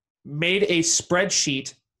made a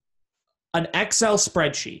spreadsheet, an Excel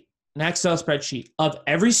spreadsheet of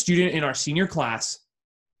every student in our senior class,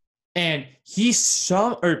 and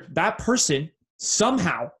that person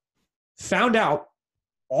somehow found out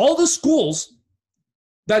all the schools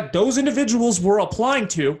that those individuals were applying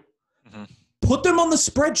to, put them on the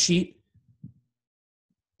spreadsheet,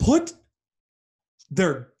 put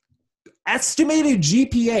their estimated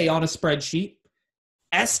GPA on a spreadsheet,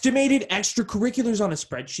 estimated extracurriculars on a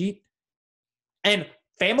spreadsheet, and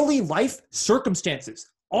family life circumstances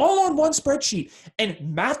all on one spreadsheet, and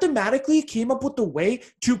mathematically came up with a way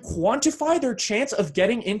to quantify their chance of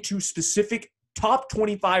getting into specific top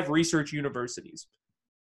 25 research universities.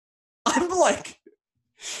 I'm like,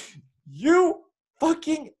 you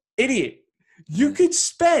fucking idiot. You could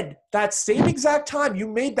spend that same exact time you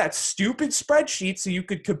made that stupid spreadsheet so you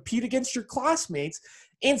could compete against your classmates.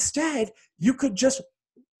 Instead, you could just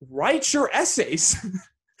write your essays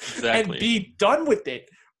and be done with it.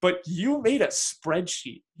 But you made a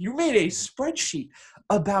spreadsheet. You made a spreadsheet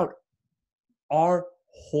about our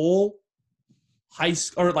whole high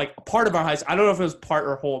school, or like part of our high school. I don't know if it was part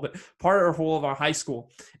or whole, but part or whole of our high school.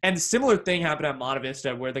 And a similar thing happened at Monte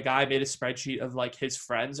Vista, where the guy made a spreadsheet of like his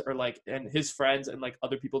friends, or like, and his friends and like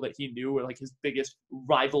other people that he knew were like his biggest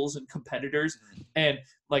rivals and competitors, and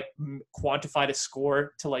like quantified a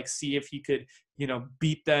score to like see if he could,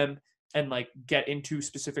 beat them and like get into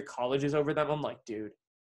specific colleges over them. I'm like, dude,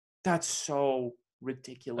 that's so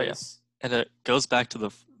ridiculous. Oh, yeah. And it goes back to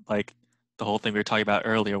the whole thing we were talking about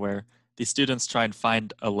earlier, where these students try and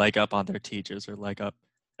find a leg up on their teachers or leg up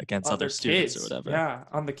against other students or whatever. Yeah,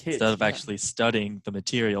 on the kids. Instead of actually studying the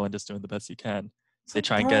material and just doing the best you can. They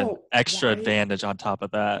try and get an extra advantage on top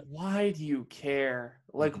of that. Why do you care?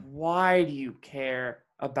 Like, why do you care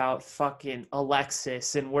about fucking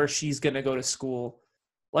Alexis and where she's going to go to school?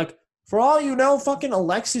 Like, for all you know, fucking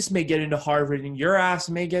Alexis may get into Harvard and your ass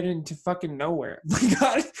may get into fucking nowhere.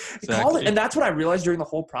 Exactly. And that's what I realized during the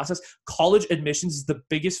whole process. College admissions is the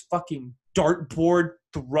biggest fucking dartboard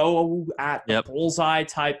throw at the bullseye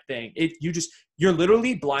type thing. You're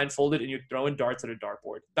literally blindfolded and you're throwing darts at a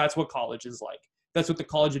dartboard. That's what college is like. That's what the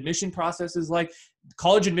college admission process is like.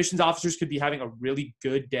 College admissions officers could be having a really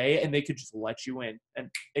good day and they could just let you in, and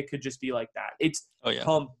it could just be like that. It's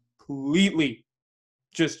completely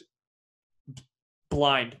just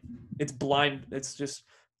blind. It's blind. It's just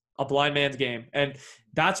a blind man's game. And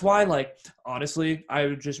that's why, like, honestly, I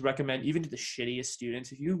would just recommend, even to the shittiest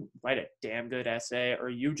students, if you write a damn good essay or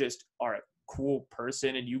you just are a cool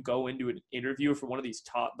person and you go into an interview for one of these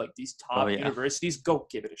top universities, go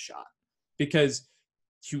give it a shot, because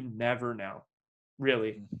you never know.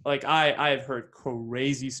 Really. Like, I've heard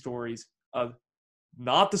crazy stories of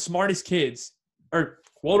not the smartest kids, or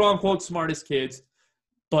quote unquote smartest kids,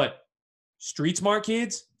 but street smart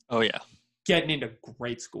kids. Oh yeah. Getting into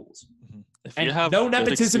great schools. If and you have no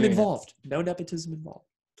nepotism involved. No nepotism involved.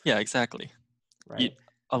 Yeah, exactly. Right.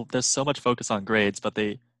 There's so much focus on grades, but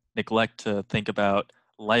they neglect to think about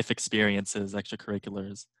life experiences,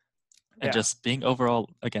 extracurriculars, and Yeah. just being overall,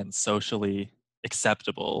 again, socially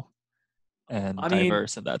acceptable and I mean,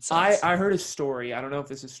 diverse in that I sense. I heard a story. I don't know if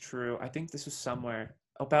this is true. I think this was somewhere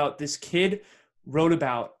about this kid wrote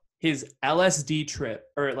about his LSD trip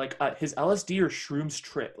or like his LSD or shrooms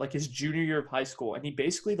trip, like his junior year of high school, and he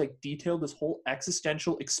basically like detailed this whole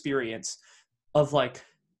existential experience of like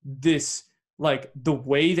this like the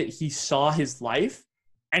way that he saw his life,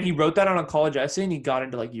 and he wrote that on a college essay, and he got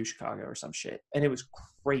into like U Chicago or some shit, and it was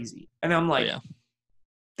crazy. And I'm Oh like, yeah.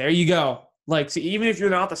 there you go. Like, so even if you're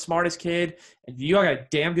not the smartest kid and you got a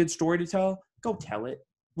damn good story to tell, go tell it.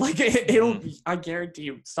 Like, it'll, I guarantee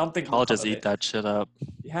you, something will come Colleges of eat it. that shit up.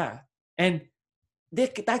 Yeah. And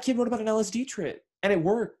that kid wrote about an LSD trip and it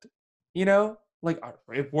worked, you know? Like,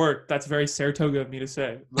 it worked. That's very Saratoga of me to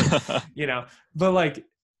say. But, you know, but like,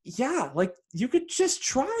 yeah, like you could just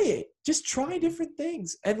try it. Just try different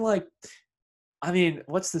things. And like, I mean,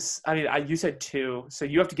 what's this? I mean, you said two, so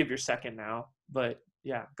you have to give your second now. But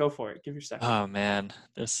yeah, go for it. Give your second. Oh man,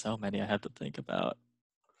 there's so many I have to think about.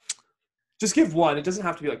 Just give one. It doesn't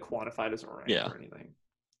have to be like quantified as a rank Yeah. or anything.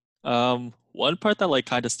 One part that like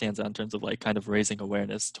kind of stands out in terms of like kind of raising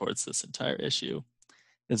awareness towards this entire issue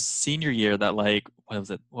is senior year that like what was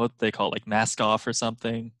it? What they call like mask off or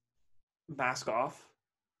something. Mask off.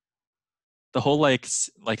 The whole like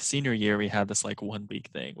senior year we had this like 1 week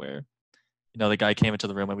thing where the guy came into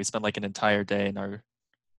the room and we spent like an entire day in our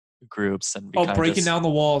groups and we Oh, kind of breaking just down the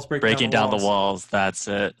walls. breaking down the walls. That's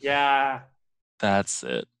it. Yeah. That's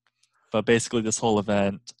it. But basically this whole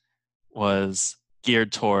event was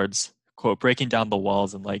geared towards quote breaking down the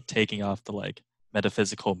walls and like taking off the like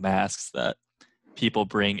metaphysical masks that people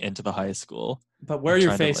bring into the high school. But wear and your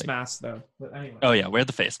trying to, face like- mask though. But anyway. Oh yeah, wear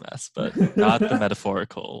the face mask, but not the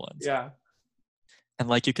metaphorical ones. Yeah. And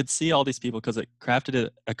like you could see all these people because it crafted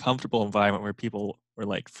a comfortable environment where people were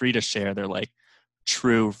like free to share their like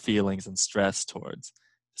true feelings and stress towards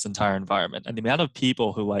this entire environment. And the amount of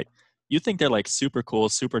people who like you think they're like super cool,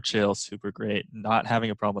 super chill, super great, not having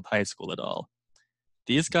a problem with high school at all.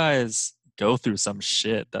 These guys go through some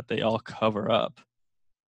shit that they all cover up.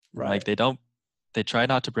 Right. Like they try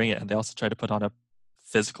not to bring it, and they also try to put on a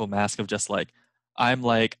physical mask of just like I'm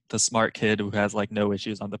like the smart kid who has like no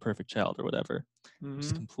issues, I'm the perfect child or whatever. Which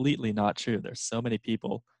is completely not true. There's so many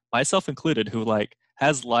people, myself included, who like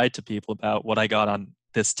has lied to people about what I got on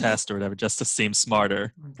this test or whatever just to seem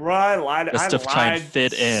smarter. Bro, I lied. Just to try and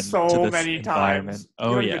fit in so to this many environment. times.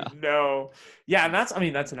 Oh you yeah. don't even know. Yeah, and that's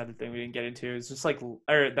another thing we didn't get into. It's just like,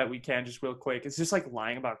 or that we can just real quick. It's just like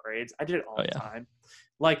lying about grades. I did it all the time.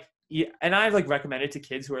 Like, yeah, and I like recommend it to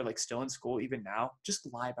kids who are like still in school even now. Just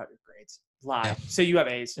lie about your grades. Lie. Yeah. Say you have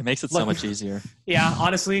A's. It makes it so much easier. Yeah,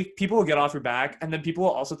 honestly, people will get off your back, and then people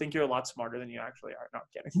will also think you're a lot smarter than you actually are. Not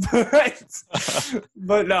kidding,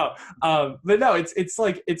 but no, it's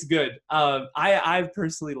like it's good. I've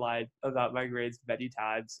personally lied about my grades many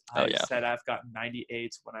times. I've said I've gotten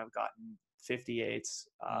 98s when I've gotten 58s.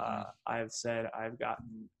 I've said I've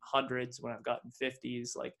gotten hundreds when I've gotten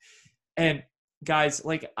 50s. Like, and guys,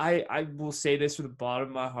 like I will say this from the bottom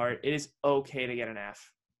of my heart: it is okay to get an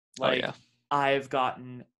F. Like, I've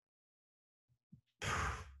gotten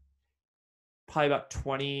probably about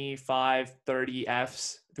 25, 30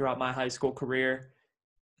 Fs throughout my high school career.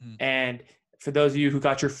 And for those of you who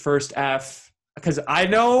got your first F, because I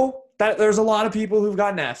know that there's a lot of people who've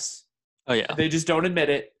gotten Fs. Oh, yeah. They just don't admit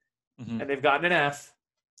it. And they've gotten an F.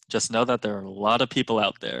 Just know that there are a lot of people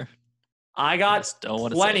out there. I got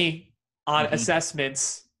plenty on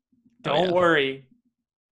assessments. Don't worry.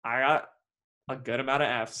 I got a good amount of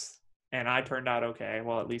Fs. And I turned out okay.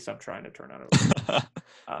 Well, at least I'm trying to turn out okay.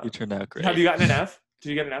 You turned out great. Have you gotten an F? Did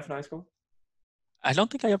you get an F in high school? I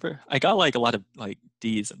don't think I got like a lot of like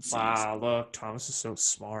D's and C's. Wow, look, Thomas is so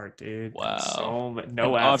smart, dude. Wow.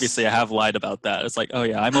 No F's. Obviously, I have lied about that. It's like, oh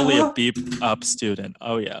yeah, I'm only a B up student.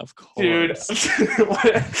 Oh yeah, of course.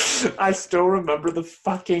 Dude, I still remember the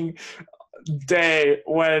fucking day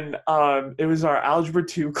when it was our algebra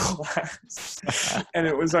 2 class and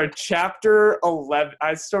it was our chapter 11.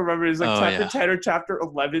 I still remember it was like chapter 10 or chapter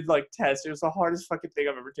 11 like test. It was the hardest fucking thing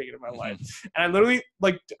I've ever taken in my life. And I literally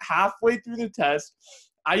like halfway through the test,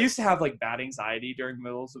 I used to have like bad anxiety during the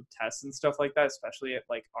middles of tests and stuff like that, especially at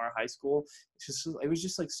like our high school. It was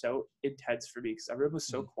just like so intense for me because everyone was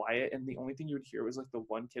so quiet, and the only thing you would hear was like the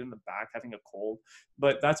one kid in the back having a cold.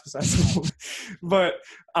 But that's besides the point.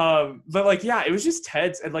 But like, yeah, it was just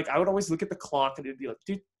tense, and like I would always look at the clock and it'd be like,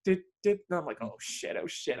 dude, And I'm like, oh shit, I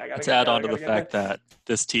gotta Let's get add there, on to the fact that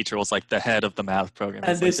this teacher was like the head of the math program.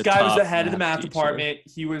 And He's like this the guy was the top head of the math teacher. department.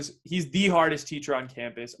 He's the hardest teacher on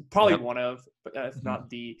campus, probably Yep. one of, but if Mhm. not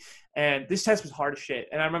the. And this test was hard as shit.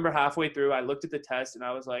 And I remember halfway through, I looked at the test and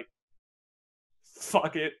I was like,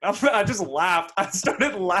 fuck it. I just laughed. I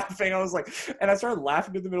started laughing. I was like, and I started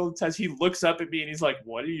laughing in the middle of the test. He looks up at me and he's like,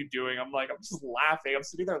 what are you doing? I'm like, I'm just laughing. I'm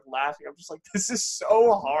sitting there laughing. I'm just like, this is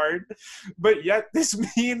so hard. But yet this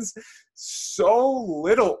means so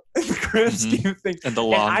little in the grand scheme of things. In the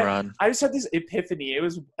long run. I just had this epiphany. It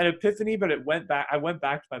was an epiphany, but it went back. I went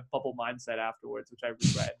back to my bubble mindset afterwards, which I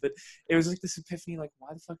regret. But it was like this epiphany, like, why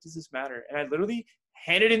the fuck does this matter? And I literally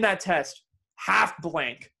handed in that test half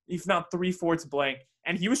blank, if not 3/4 blank.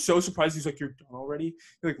 And he was so surprised. He's like, you're done already?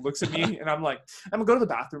 He like looks at me and I'm like, I'm gonna go to the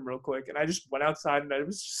bathroom real quick. And I just went outside and I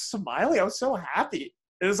was just smiling. I was so happy.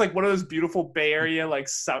 It was like one of those beautiful Bay Area like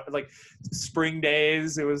spring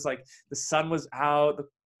days. It was like the sun was out, the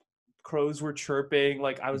crows were chirping.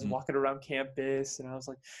 Like I was walking around campus and I was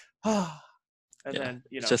like, ah. And then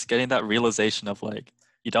it's just getting that realization of like,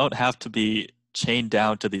 you don't have to be chained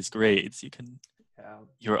down to these grades. You can.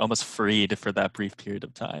 You're almost freed for that brief period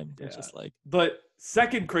of time. It's just like. But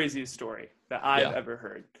second craziest story that I've ever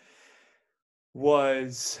heard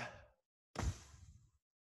was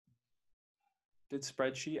did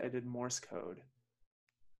spreadsheet. I did Morse code.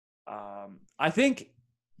 I think,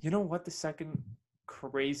 you know what, the second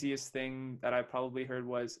craziest thing that I probably heard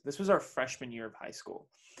was this was our freshman year of high school,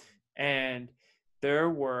 and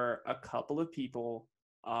there were a couple of people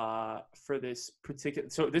for this particular.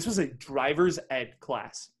 So this was a driver's ed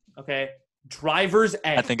class. Okay. Driver's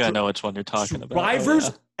ed. I think I know which one you're talking about.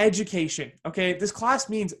 Driver's education. Okay. This class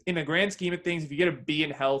means in the grand scheme of things, if you get a B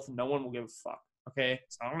in health, no one will give a fuck. Okay.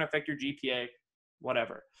 It's not going to affect your GPA,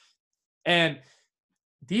 whatever. And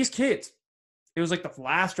these kids, it was like the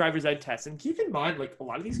last driver's ed test. And keep in mind, like a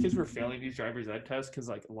lot of these kids were failing these driver's ed tests because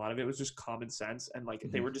like a lot of it was just common sense. And like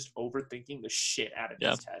they were just overthinking the shit out of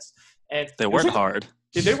these tests. And they weren't hard.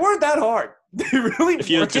 They weren't that hard. They really if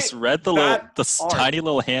you had just read the tiny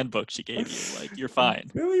little handbook she gave you, like you're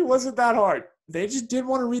fine. It really wasn't that hard. They just didn't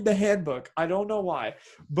want to read the handbook. I don't know why.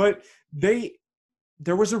 But there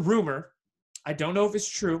was a rumor. I don't know if it's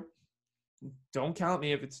true. Don't count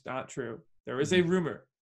me if it's not true. There is a rumor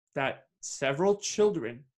that several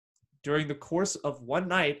children during the course of one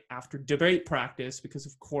night after debate practice, because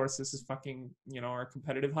of course this is fucking, our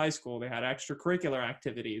competitive high school, they had extracurricular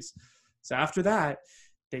activities. So after that,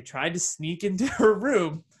 they tried to sneak into her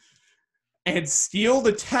room and steal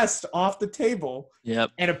the test off the table.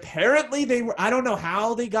 Yep. And apparently I don't know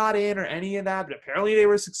how they got in or any of that, but apparently they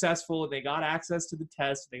were successful and they got access to the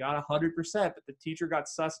test. They got 100%, but the teacher got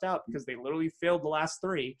sussed out because they literally failed the last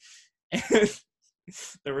 3. And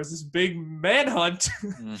there was this big manhunt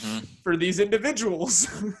for these individuals.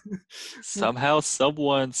 Somehow,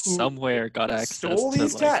 someone, somewhere got access stole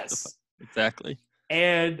these tests. Exactly.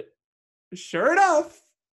 And sure enough,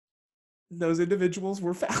 those individuals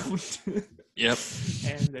were found. Yep.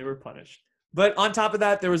 And they were punished. But on top of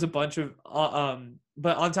that, there was a bunch of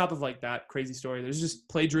but on top of like that crazy story, there's just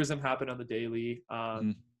plagiarism happened on the daily.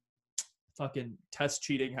 Fucking test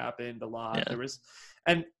cheating happened a lot. Yeah.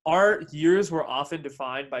 And our years were often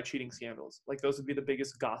defined by cheating scandals. Like those would be the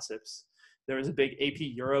biggest gossips. There was a big AP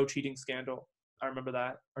Euro cheating scandal. I remember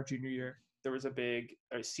that our junior year. There was our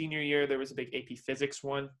senior year, there was a big AP physics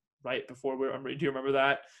one right before do you remember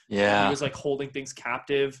that? Yeah. He was like holding things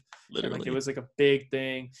captive. Literally. Like it was like a big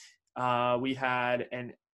thing. We had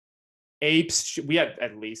we had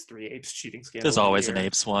at least 3 apes cheating scandals. There's always an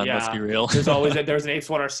apes one, let's be real. There's an apes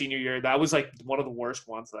one our senior year. That was like one of the worst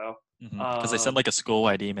ones though. Because they sent like a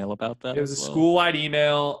school-wide email about that. It was a school-wide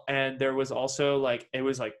email, and there was also like it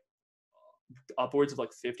was like upwards of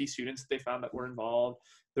like 50 students that they found that were involved.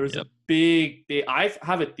 There was a big I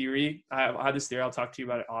have a theory. I have this theory. I'll talk to you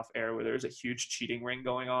about it off air, where there's a huge cheating ring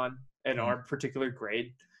going on in our particular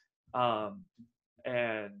grade.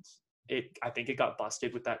 And I think it got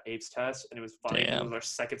busted with that apes test, and it was funny. It was our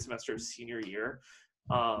second semester of senior year.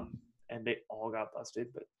 And they all got busted,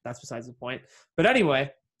 but that's besides the point. But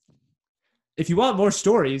anyway, if you want more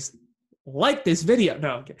stories, like this video.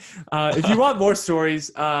 No, okay. If you want more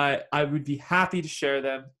stories, I would be happy to share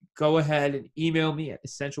them. Go ahead and email me at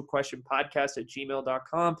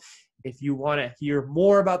essentialquestionpodcast@gmail.com. If you want to hear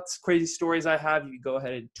more about this crazy stories I have, you can go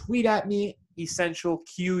ahead and tweet at me.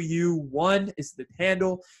 EssentialQU1 is the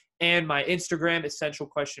handle. And my Instagram, Essential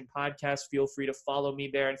Question Podcast. Feel free to follow me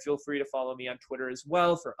there, and feel free to follow me on Twitter as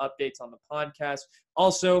well for updates on the podcast.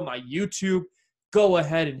 Also, my YouTube, go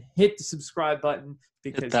ahead and hit the subscribe button.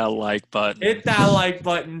 Because hit that like button. Hit that like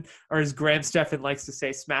button, or as Graham Stephan likes to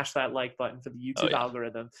say, smash that like button for the YouTube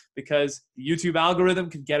algorithm, because the YouTube algorithm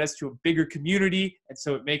can get us to a bigger community. And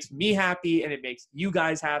so it makes me happy and it makes you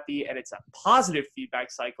guys happy. And it's a positive feedback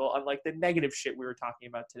cycle, unlike the negative shit we were talking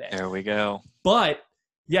about today. There we go. But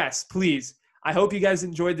yes, please. I hope you guys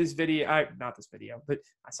enjoyed this video. Not this video, but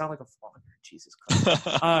I sound like a vlogger. Jesus Christ.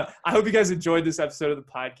 I hope you guys enjoyed this episode of the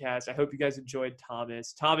podcast. I hope you guys enjoyed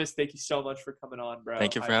Thomas. Thomas, thank you so much for coming on, bro.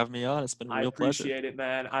 Thank you for having me on. It's been a real pleasure. I appreciate it,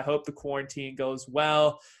 man. I hope the quarantine goes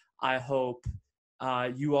well. I hope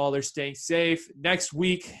you all are staying safe. Next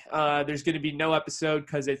week, there's going to be no episode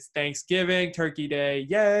because it's Thanksgiving, Turkey Day.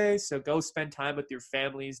 Yay. So go spend time with your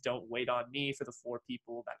families. Don't wait on me for the 4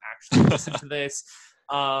 people that actually listen to this.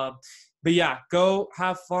 But yeah, go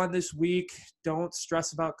have fun this week. Don't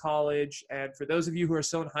stress about college. And for those of you who are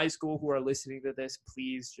still in high school who are listening to this,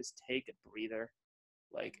 please just take a breather.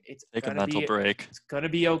 Like, take a mental break. It's going to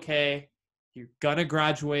be okay. You're going to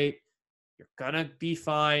graduate. You're going to be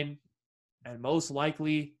fine. And most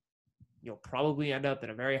likely, you'll probably end up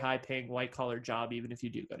in a very high-paying white-collar job, even if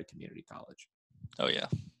you do go to community college. Oh, yeah.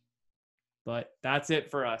 But that's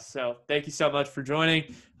it for us. So thank you so much for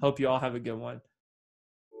joining. Hope you all have a good one.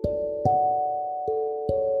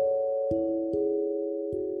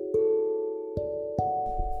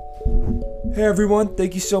 Hey everyone,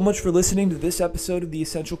 thank you so much for listening to this episode of the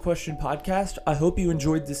Essential Question Podcast. I hope you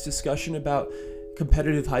enjoyed this discussion about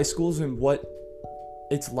competitive high schools and what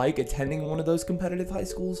it's like attending one of those competitive high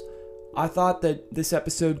schools. I thought that this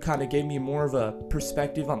episode kind of gave me more of a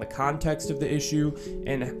perspective on the context of the issue,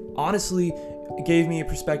 and honestly, it gave me a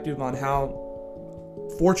perspective on how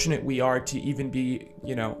fortunate we are to even be,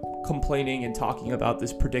 complaining and talking about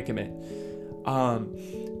this predicament.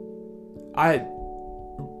 I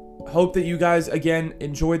hope that you guys, again,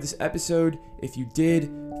 enjoyed this episode. If you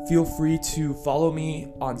did, feel free to follow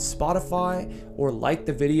me on Spotify or like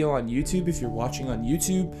the video on YouTube if you're watching on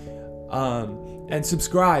YouTube. And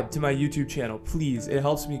subscribe to my YouTube channel, please. It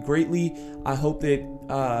helps me greatly. I hope that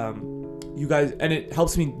you guys, and it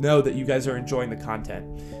helps me know that you guys are enjoying the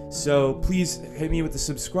content. So please hit me with the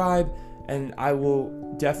subscribe, and I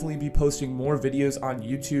will definitely be posting more videos on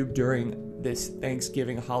YouTube during this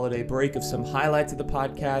Thanksgiving holiday break of some highlights of the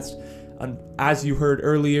podcast. As you heard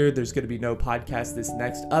earlier, there's going to be no podcast this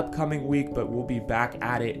next upcoming week, but we'll be back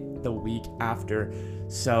at it the week after.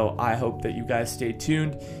 So I hope that you guys stay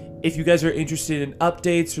tuned. If you guys are interested in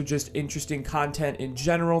updates or just interesting content in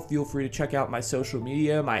general, feel free to check out my social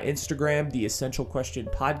media. My Instagram, The Essential Question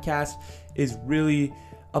Podcast, is really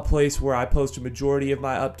a place where I post a majority of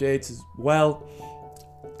my updates, as well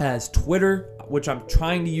as Twitter, which I'm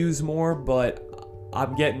trying to use more, but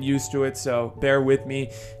I'm getting used to it, so bear with me.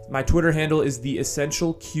 My Twitter handle is The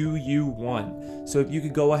Essential QU1. So if you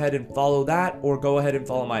could go ahead and follow that, or go ahead and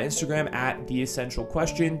follow my Instagram at The Essential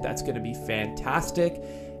Question, that's going to be fantastic.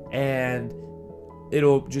 And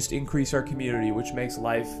it'll just increase our community, which makes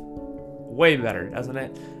life way better, doesn't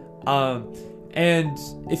it? And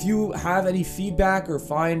if you have any feedback or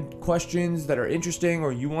find questions that are interesting,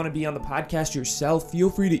 or you want to be on the podcast yourself, feel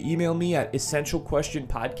free to email me at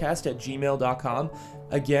essentialquestionpodcast@gmail.com.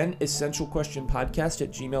 Again,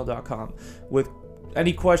 essentialquestionpodcast@gmail.com with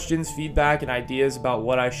any questions, feedback, and ideas about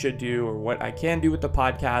what I should do or what I can do with the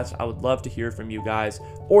podcast. I would love to hear from you guys,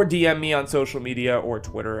 or DM me on social media or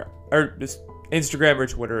Twitter, or just Instagram or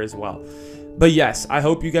Twitter as well. But yes, I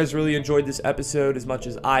hope you guys really enjoyed this episode as much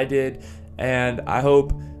as I did, and I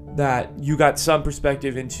hope that you got some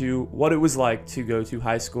perspective into what it was like to go to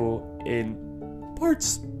high school in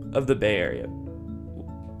parts of the Bay Area.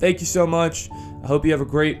 Thank you so much. I hope you have a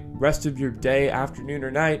great rest of your day, afternoon, or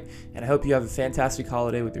night, and I hope you have a fantastic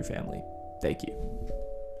holiday with your family. Thank you.